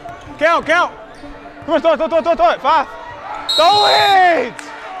 Count. Come on, throw it. 5. Throw it!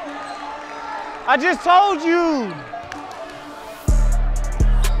 I just told you.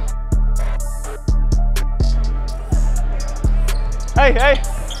 Hey.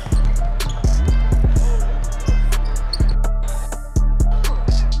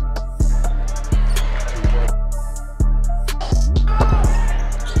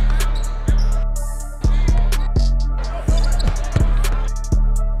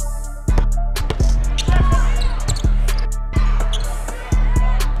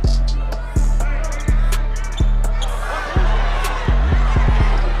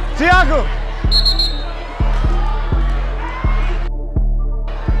 Tiago!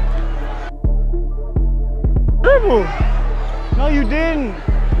 Dribble! No, you didn't.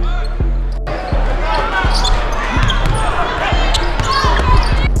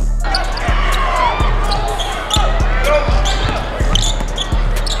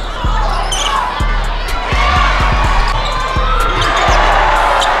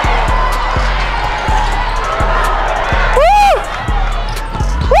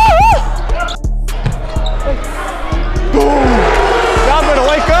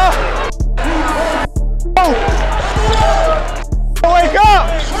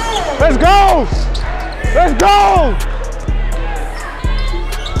 Let's go!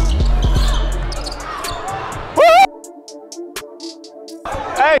 Woo!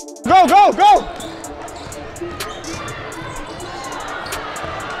 Hey, go!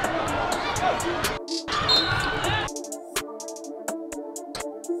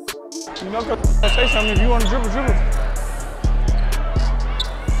 You know, say something if you want to dribble.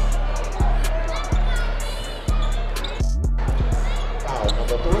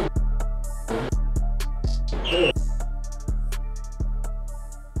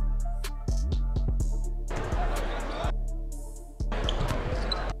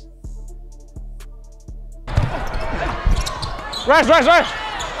 Rush!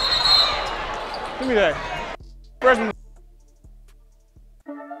 Give me that. Freshman.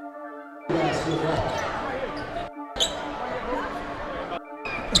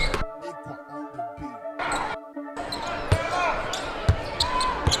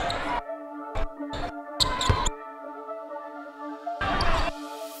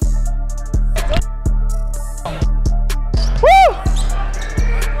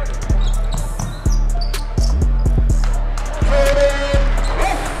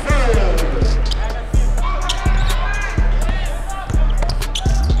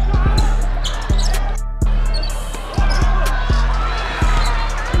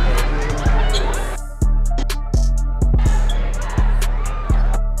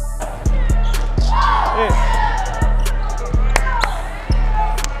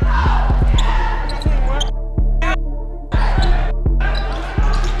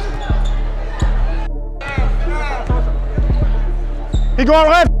 He going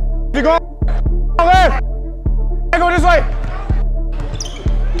left. He going left. I go this way.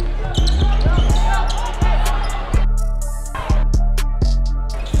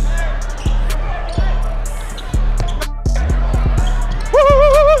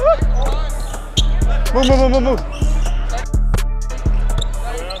 Move, move, move, move, move.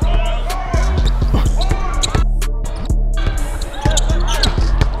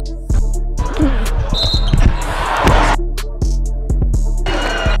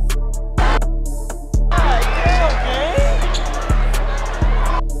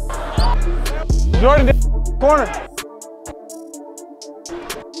 Jordan, corner.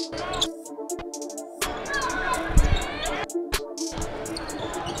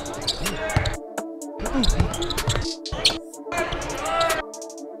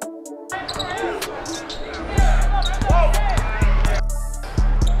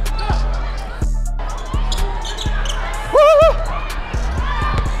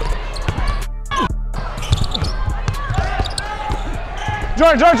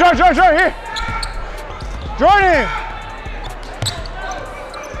 Jordan, here. Jordan.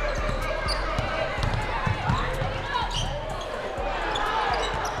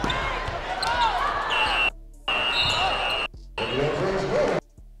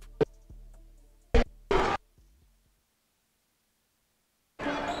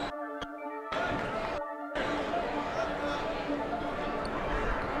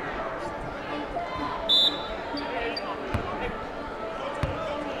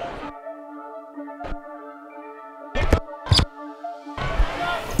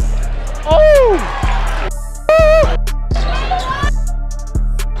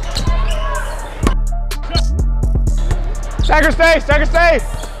 Stagger stay.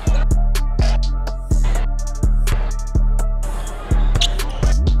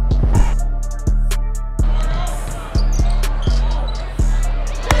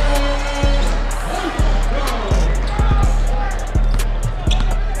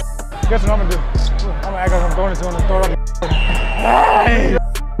 Guess what I'm gonna do? I'm gonna act like I'm throwing it to him and throw it up. Hey!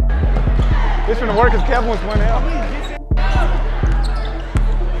 This finna work because Kevin was winning out.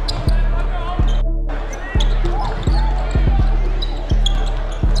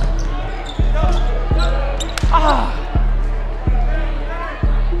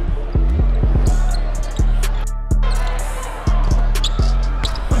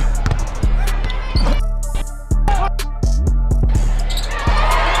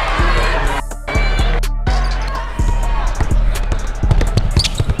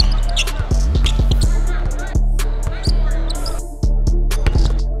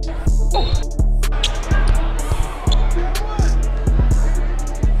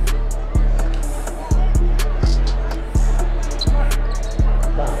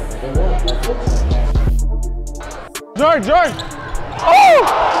 Jordan! Oh!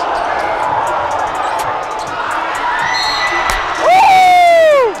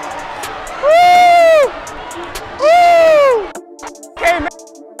 Woo! Woo! Woo!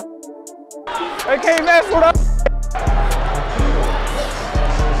 Can't mess with us.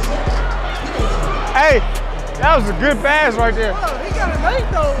 Hey, that was a good pass right there. Oh, he gotta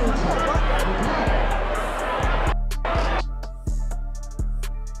make those.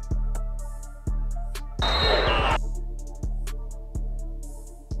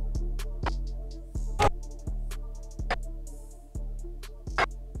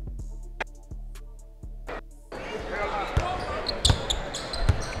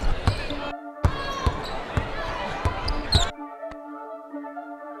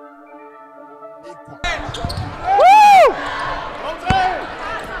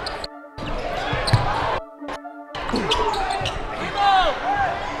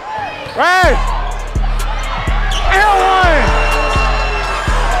 Right! And one!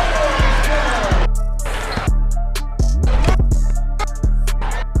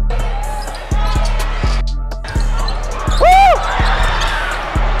 Woo!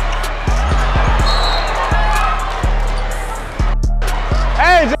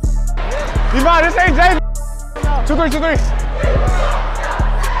 Hey, Devon, this ain't Jaylen. 2-3, 2-3.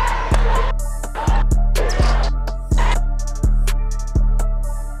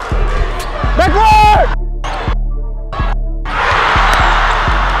 Backward!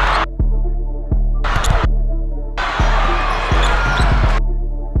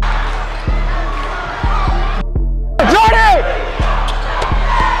 Jordan!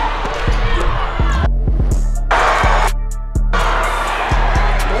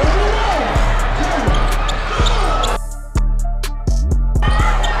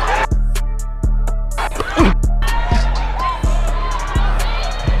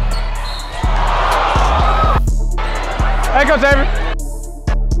 Hey, Coach David.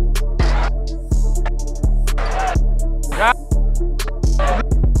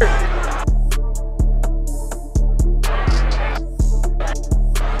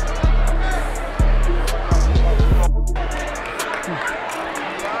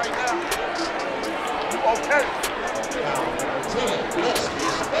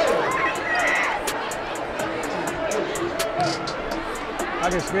 I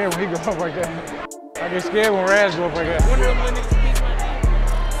get scared when he go up like that. I get scared when Raz go up like that.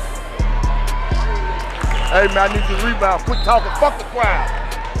 Hey man, I need to rebound. Quit talking. Fuck the crowd.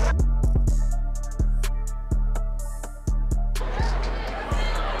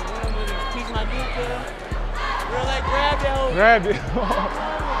 Grab it.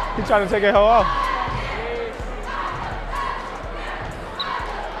 He trying to take that hoe off.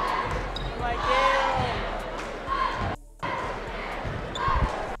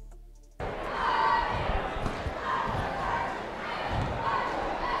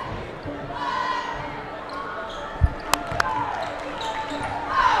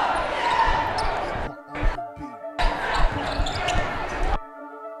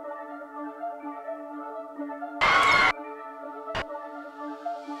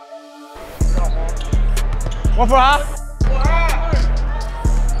 One for high.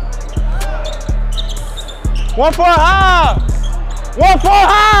 One for high. One for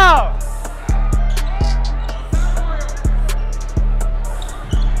high.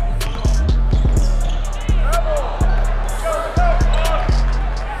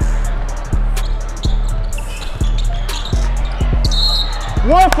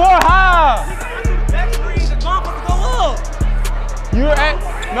 One for high. You're at,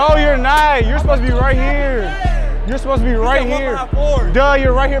 no, you're not. You're supposed to be right here. You're supposed to be right here. Duh,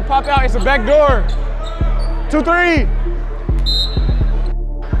 you're right here. Pop out. It's a back door. 2-3.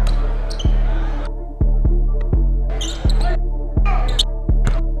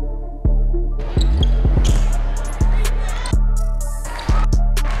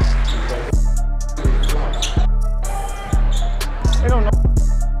 They don't know.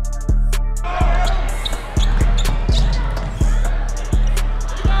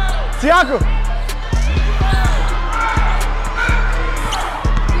 Tiago.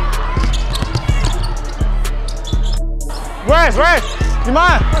 Rest, you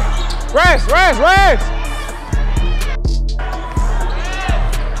mind? Rest.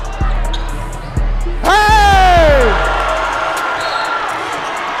 Hey!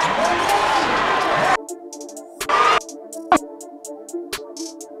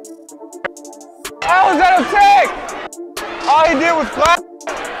 How was that a tech? All he did was clap.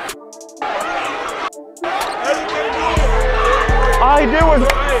 All he did was.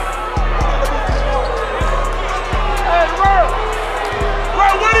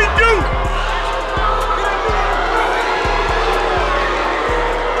 What did he do?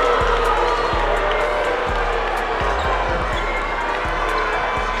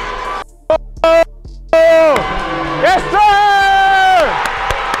 Yes, sir!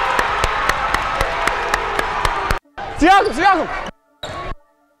 Tiago!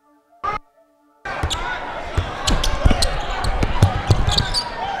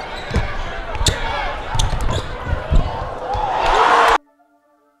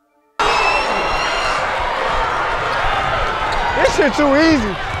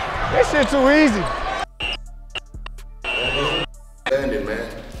 This shit too easy. Standing, man.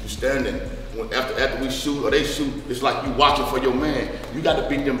 You standing. After we shoot or they shoot, it's like you watching for your man. You got to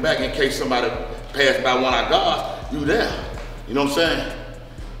beat them back in case somebody passed by one of our guards. You there. You know what I'm saying?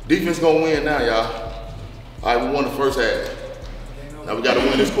 Defense gonna win now, y'all. All right, we won the first half. Now we got to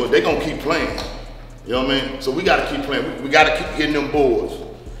win this quarter. They gonna keep playing. You know what I mean? So we got to keep playing. We got to keep hitting them boards.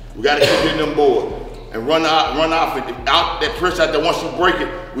 And run out that pressure out there. Once you break it,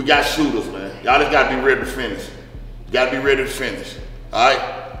 we got shooters, man. Y'all just gotta be ready to finish. All right?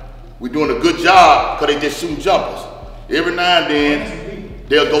 We're doing a good job because they just shooting jumpers. Every now and then,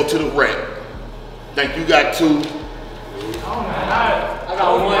 they'll go to the rack. Think you got two. I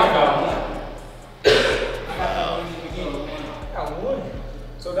got one.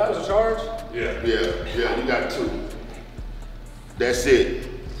 So that was a charge? Yeah, you got two. That's it.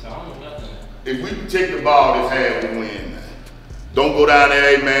 If we take the ball this half, we win, man. Don't go down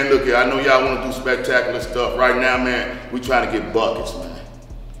there, hey man, look here, I know y'all want to do spectacular stuff. Right now, man, we trying to get buckets, man.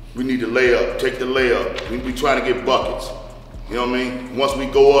 We need to lay up, take the layup. We trying to get buckets. You know what I mean? Once we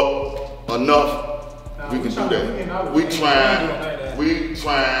go up enough, we can do that. We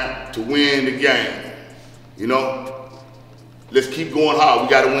trying to win the game. You know? Let's keep going hard. We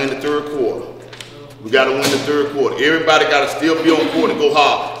got to win the third quarter. Everybody got to still be on court and go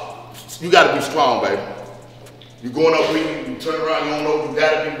hard. You got to be strong, baby. You going up here, you turn around, you don't know, you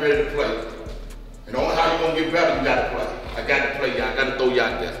got to be ready to play. And the only how you going to get better, you got to play. I got to play y'all, I got to throw you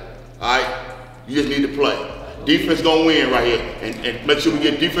out there. All right? You just need to play. Defense going to win right here. And make sure we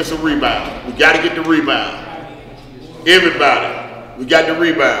get defensive rebound. We got to get the rebound. Everybody, we got the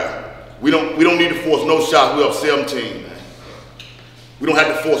rebound. We don't need to force no shots. We're up 17, man. We don't have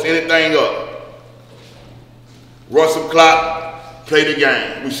to force anything up. Run some clock. Play the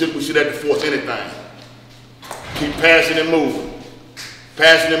game. We shouldn't have to force anything. Keep passing and moving.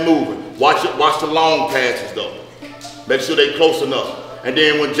 Passing and moving. Watch the long passes though. Make sure they close enough. And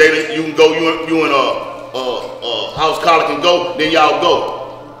then when Jaylen, you can go, you and House Collar can go, then y'all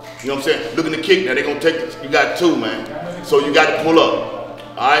go. You know what I'm saying? Looking to kick now, they're gonna take it. You got 2, man. So you got to pull up.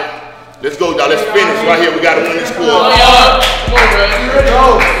 Alright? Let's go, y'all. Let's finish right here. We gotta win this score. Come on,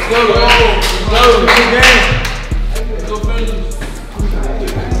 bro. Let's go, finish.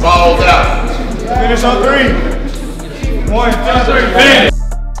 Balls out. Finish on 3. 1, 2, 3, finish.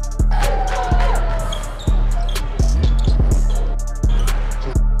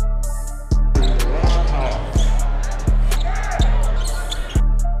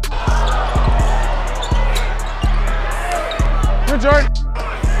 Good, Jordan.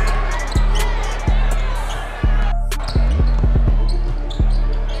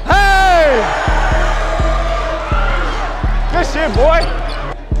 Hey! Good shit, boy.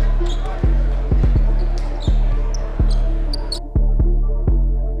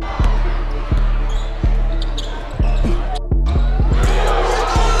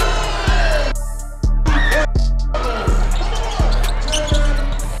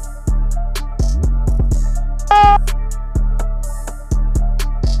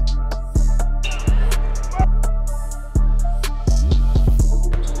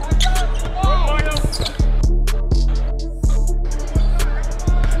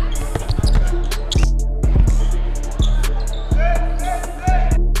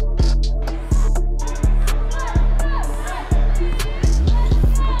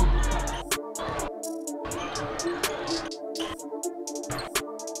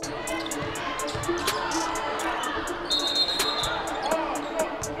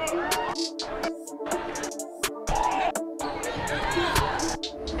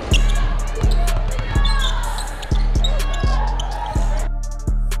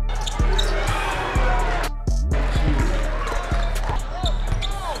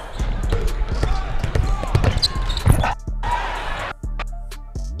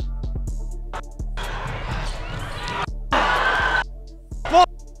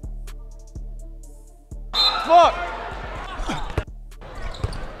 Fuck!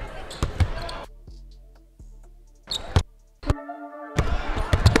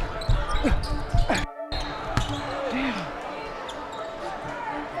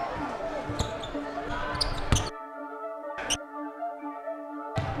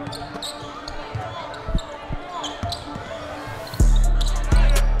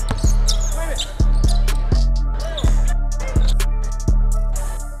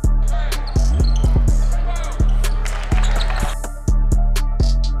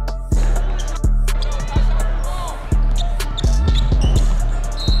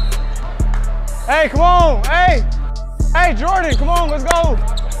 Hey, come on, hey! Hey, Jordan, come on, let's go!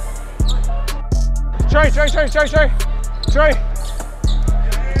 Trey.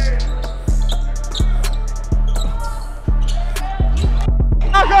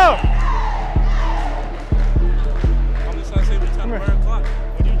 Knock up! I'm just trying to say we trying to burn clock.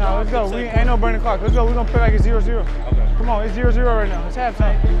 Nah, let's go. We ain't no burning clock. Let's go. We're gonna play like it's 0-0. Okay. Come on, it's 0-0 right now. It's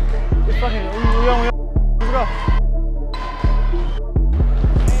halftime. It's fucking. We on. Let's go.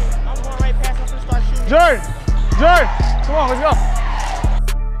 I'm going right past him to start shooting. Jordan, come on, let's go.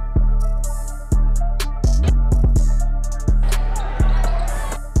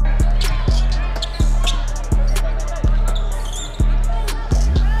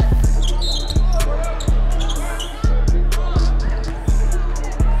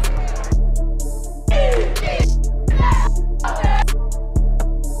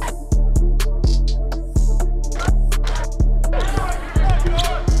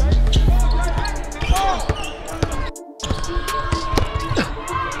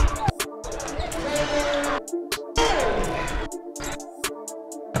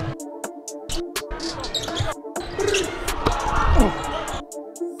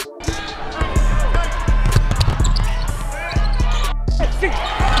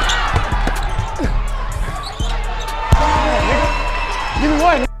 Give me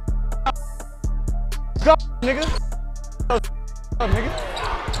one. Go, nigga. Go, nigga.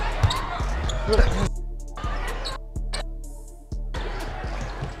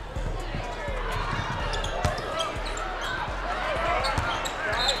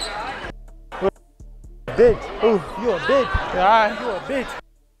 Bitch. Ooh, you a bitch. Yeah, alright. You a bitch.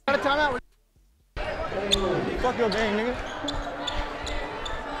 Got a timeout. Fuck your game, nigga.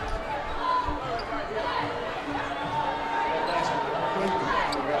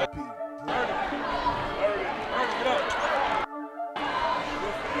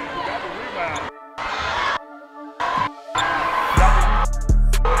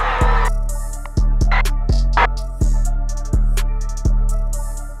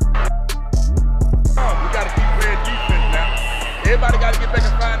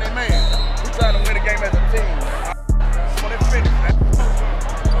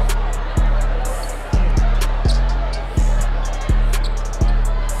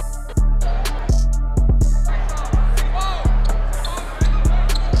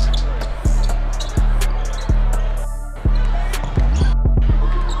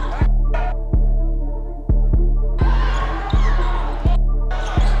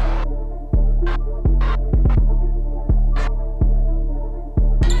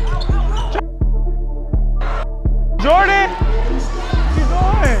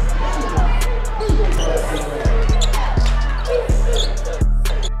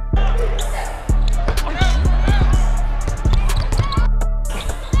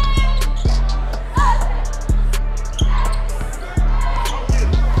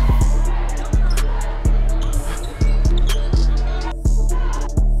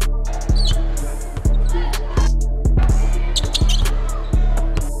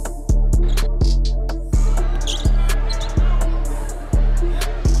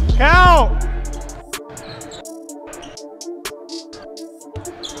 Count!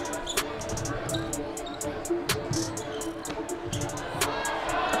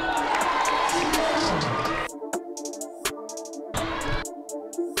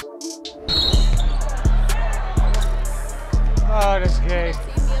 Oh, that's gay.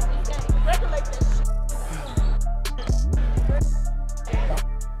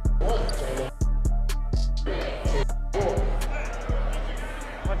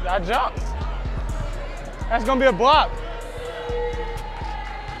 I jumped. That's gonna be a block.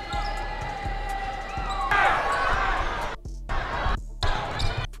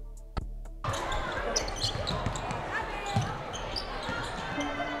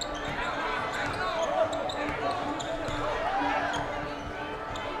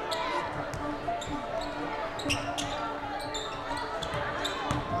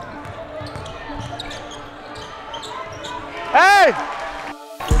 Hey!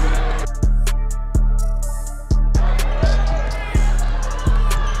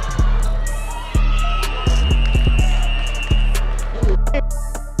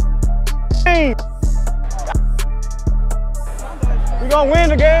 We gonna win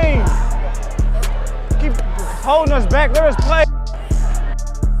the game. Keep holding us back. Let us play.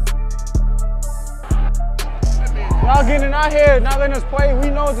 Y'all getting in our head, not letting us play. We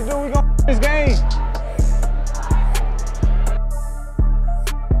know what to do. We gonna win this game.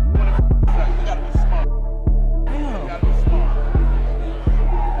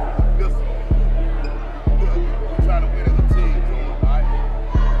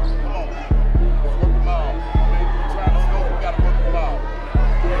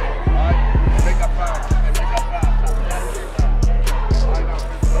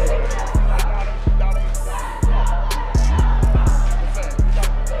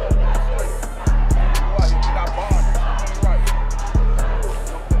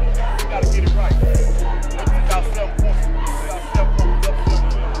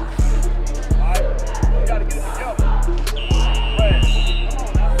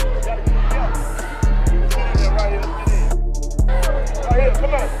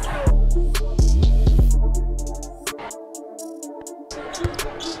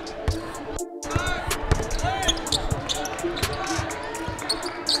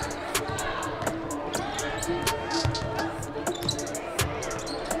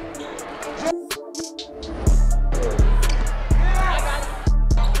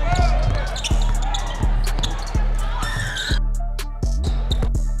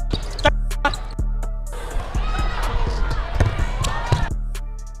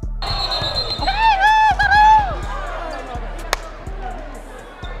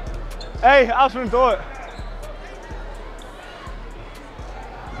 Hey, I was finna throw it.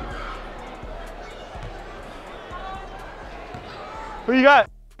 Who you got?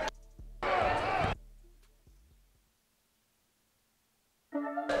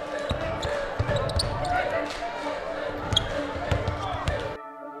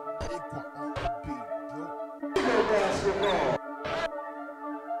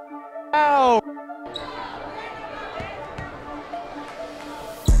 Ow!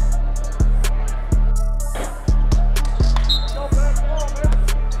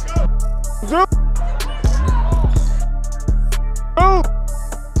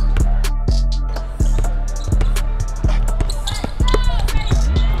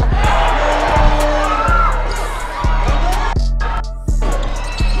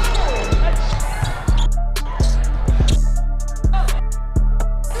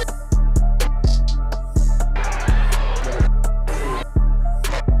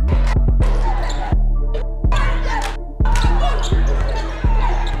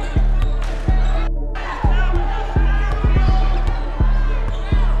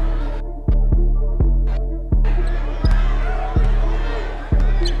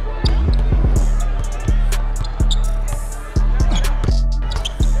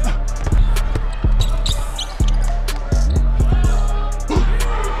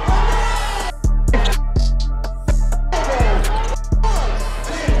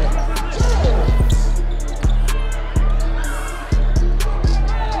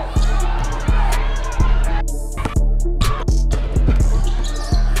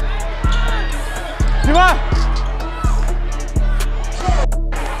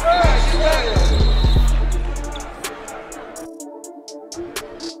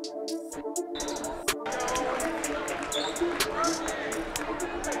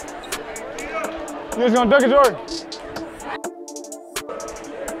 You just gonna duck it, Jordan?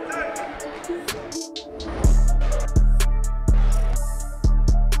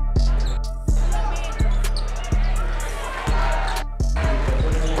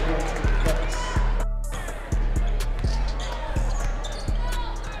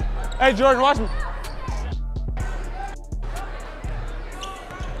 Hey, Jordan, watch me.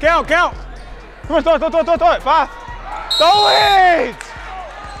 Count. Come on, throw it. 5. Throw it!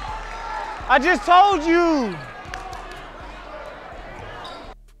 I just told you.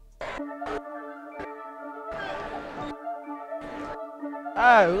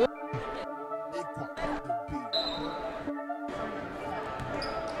 Oh.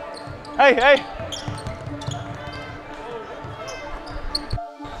 Hey.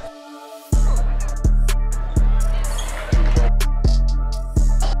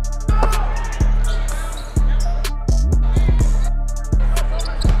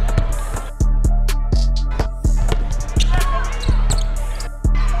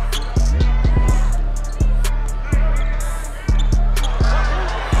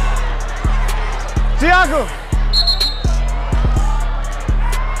 Tiago!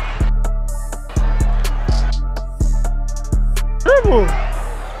 Dribble!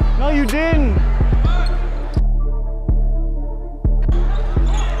 No, you didn't.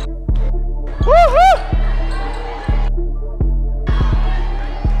 Woohoo!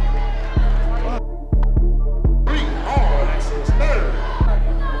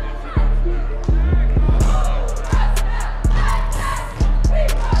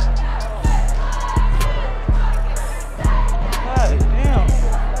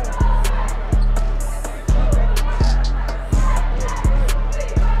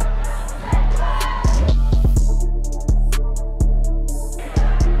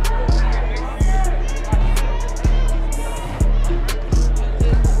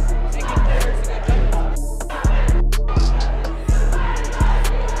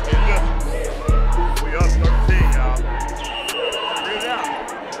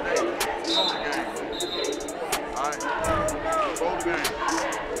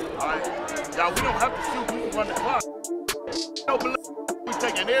 Y'all, we don't have to shoot, we can run the clock. We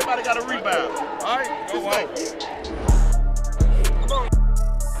taking, everybody got a rebound. All right, let's go. Come on.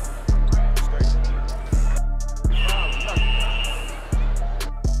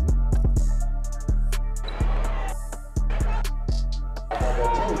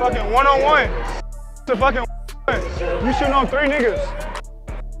 Fucking one-on-one. It's a fucking You shooting on 3 niggas.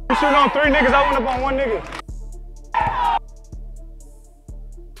 You shooting on 3 niggas, I went up on 1 nigga.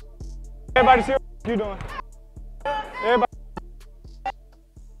 Everybody see what you doing. Everybody.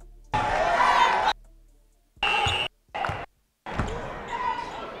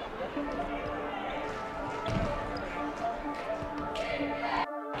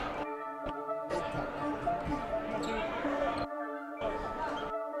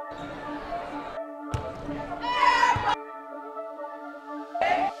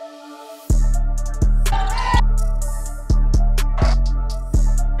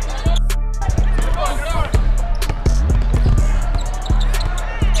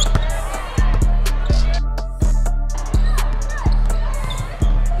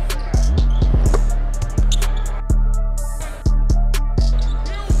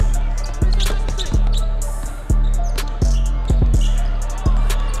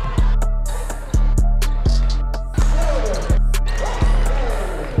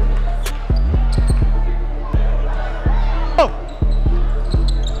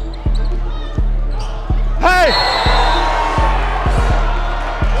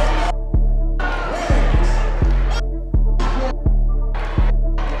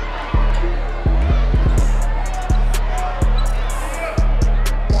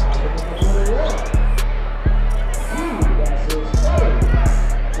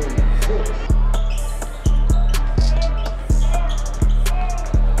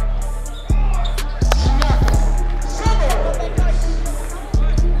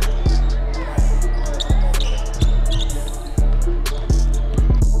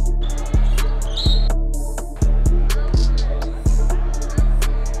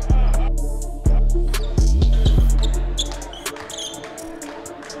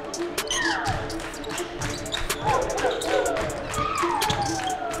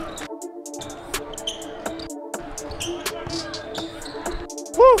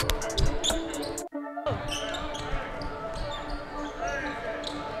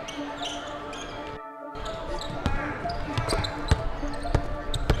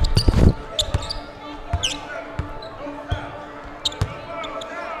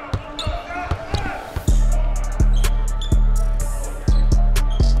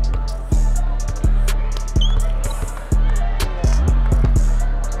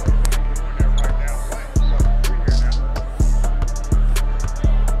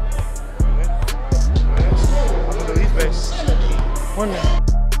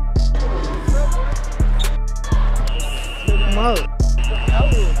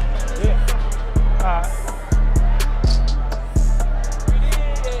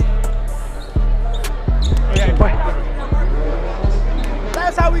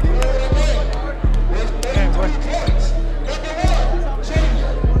 we get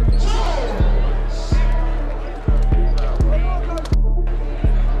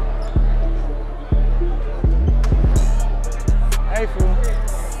Hey, fool.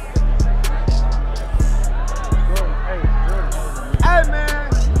 Hey, man.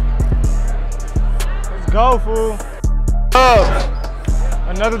 Let's go, fool. Dub.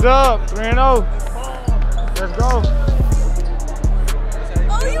 Another dub. 3-0. Let's go.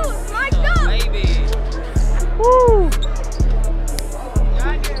 Oh, you was mic'd up. Baby. Woo.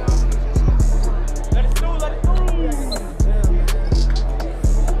 Let it through, let it through.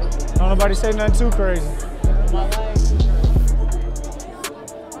 Don't nobody say nothing too crazy.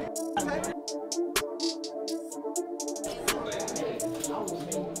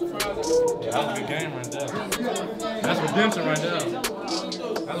 Yeah, that was a good game right there. That's redemption right there.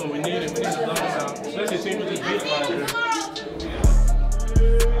 That's what we needed. We needed to blow them out. Especially team with this beat right here.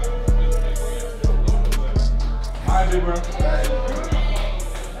 All right, big bro.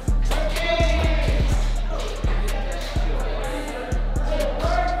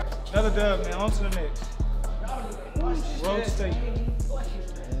 Another dub, man. On to the next. Road State.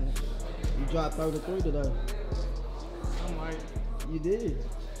 You dropped 33 today. I'm like, You did. it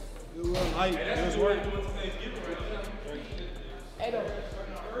was light. It was work.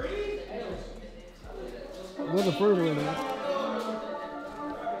 Where's the funeral, man?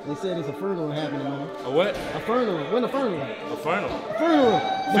 They said it's a funeral happening, man. A what? A funeral. When the funeral? A funnel. Funeral.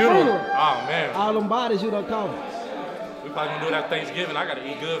 The funeral. Oh, man. All them bodies you done caught. We probably gonna do it at Thanksgiving. I gotta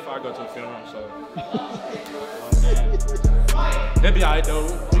eat good before I go to a funeral, so. They'll be alright though.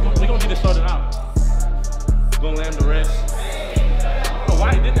 We gonna get it sorted out. Gonna land the rest. I don't know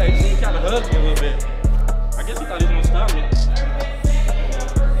why he did that. He kinda hugged me a little bit. I guess he thought he was gonna stop me.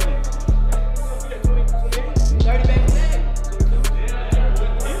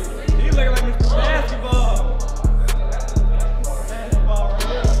 You looking like Mr. Basketball. Basketball right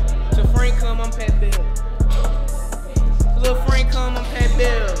here. Till Frank come, I'm Pat Bill. Little Frank come, I'm Pat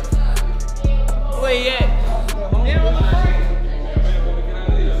Bill. Where he at? Yeah, Lil Frank.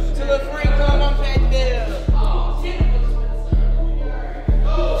 Till Lil Frank come, I'm Pat Bill.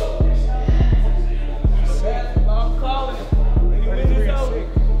 Basketball, I'm calling it. When you win this over,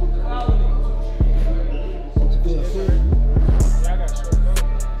 calling it. Yeah, I got short.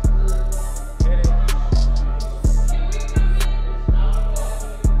 Headache.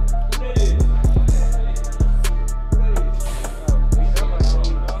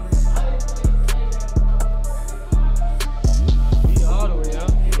 We all the way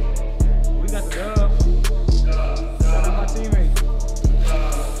up. We got the dub. Shout out my teammates.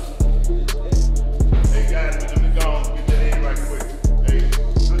 Hey guys, let me go and get that in right quick. Hey,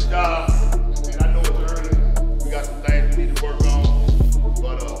 good job. And I know it's early. We got some things we need to work on,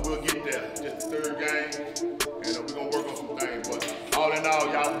 but we'll get there. Just the third game, and we're gonna work on some things. But all in all,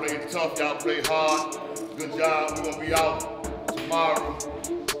 y'all played tough. Y'all played hard. Good job. We're gonna be out tomorrow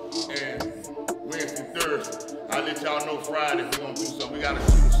and Wednesday, Thursday. I'll let y'all know Friday if we're gonna do something. We gotta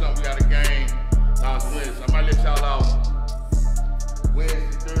shoot something. We got a game. Now it's Wednesday. I might let y'all out Wednesday,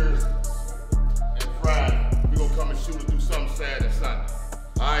 Thursday, and Friday. We're gonna come and shoot and do something Saturday and Sunday.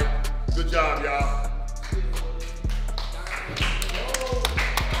 All right? Good job, y'all.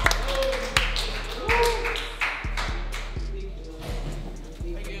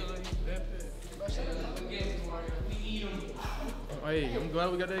 Hey, I'm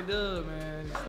glad we got that dub, man.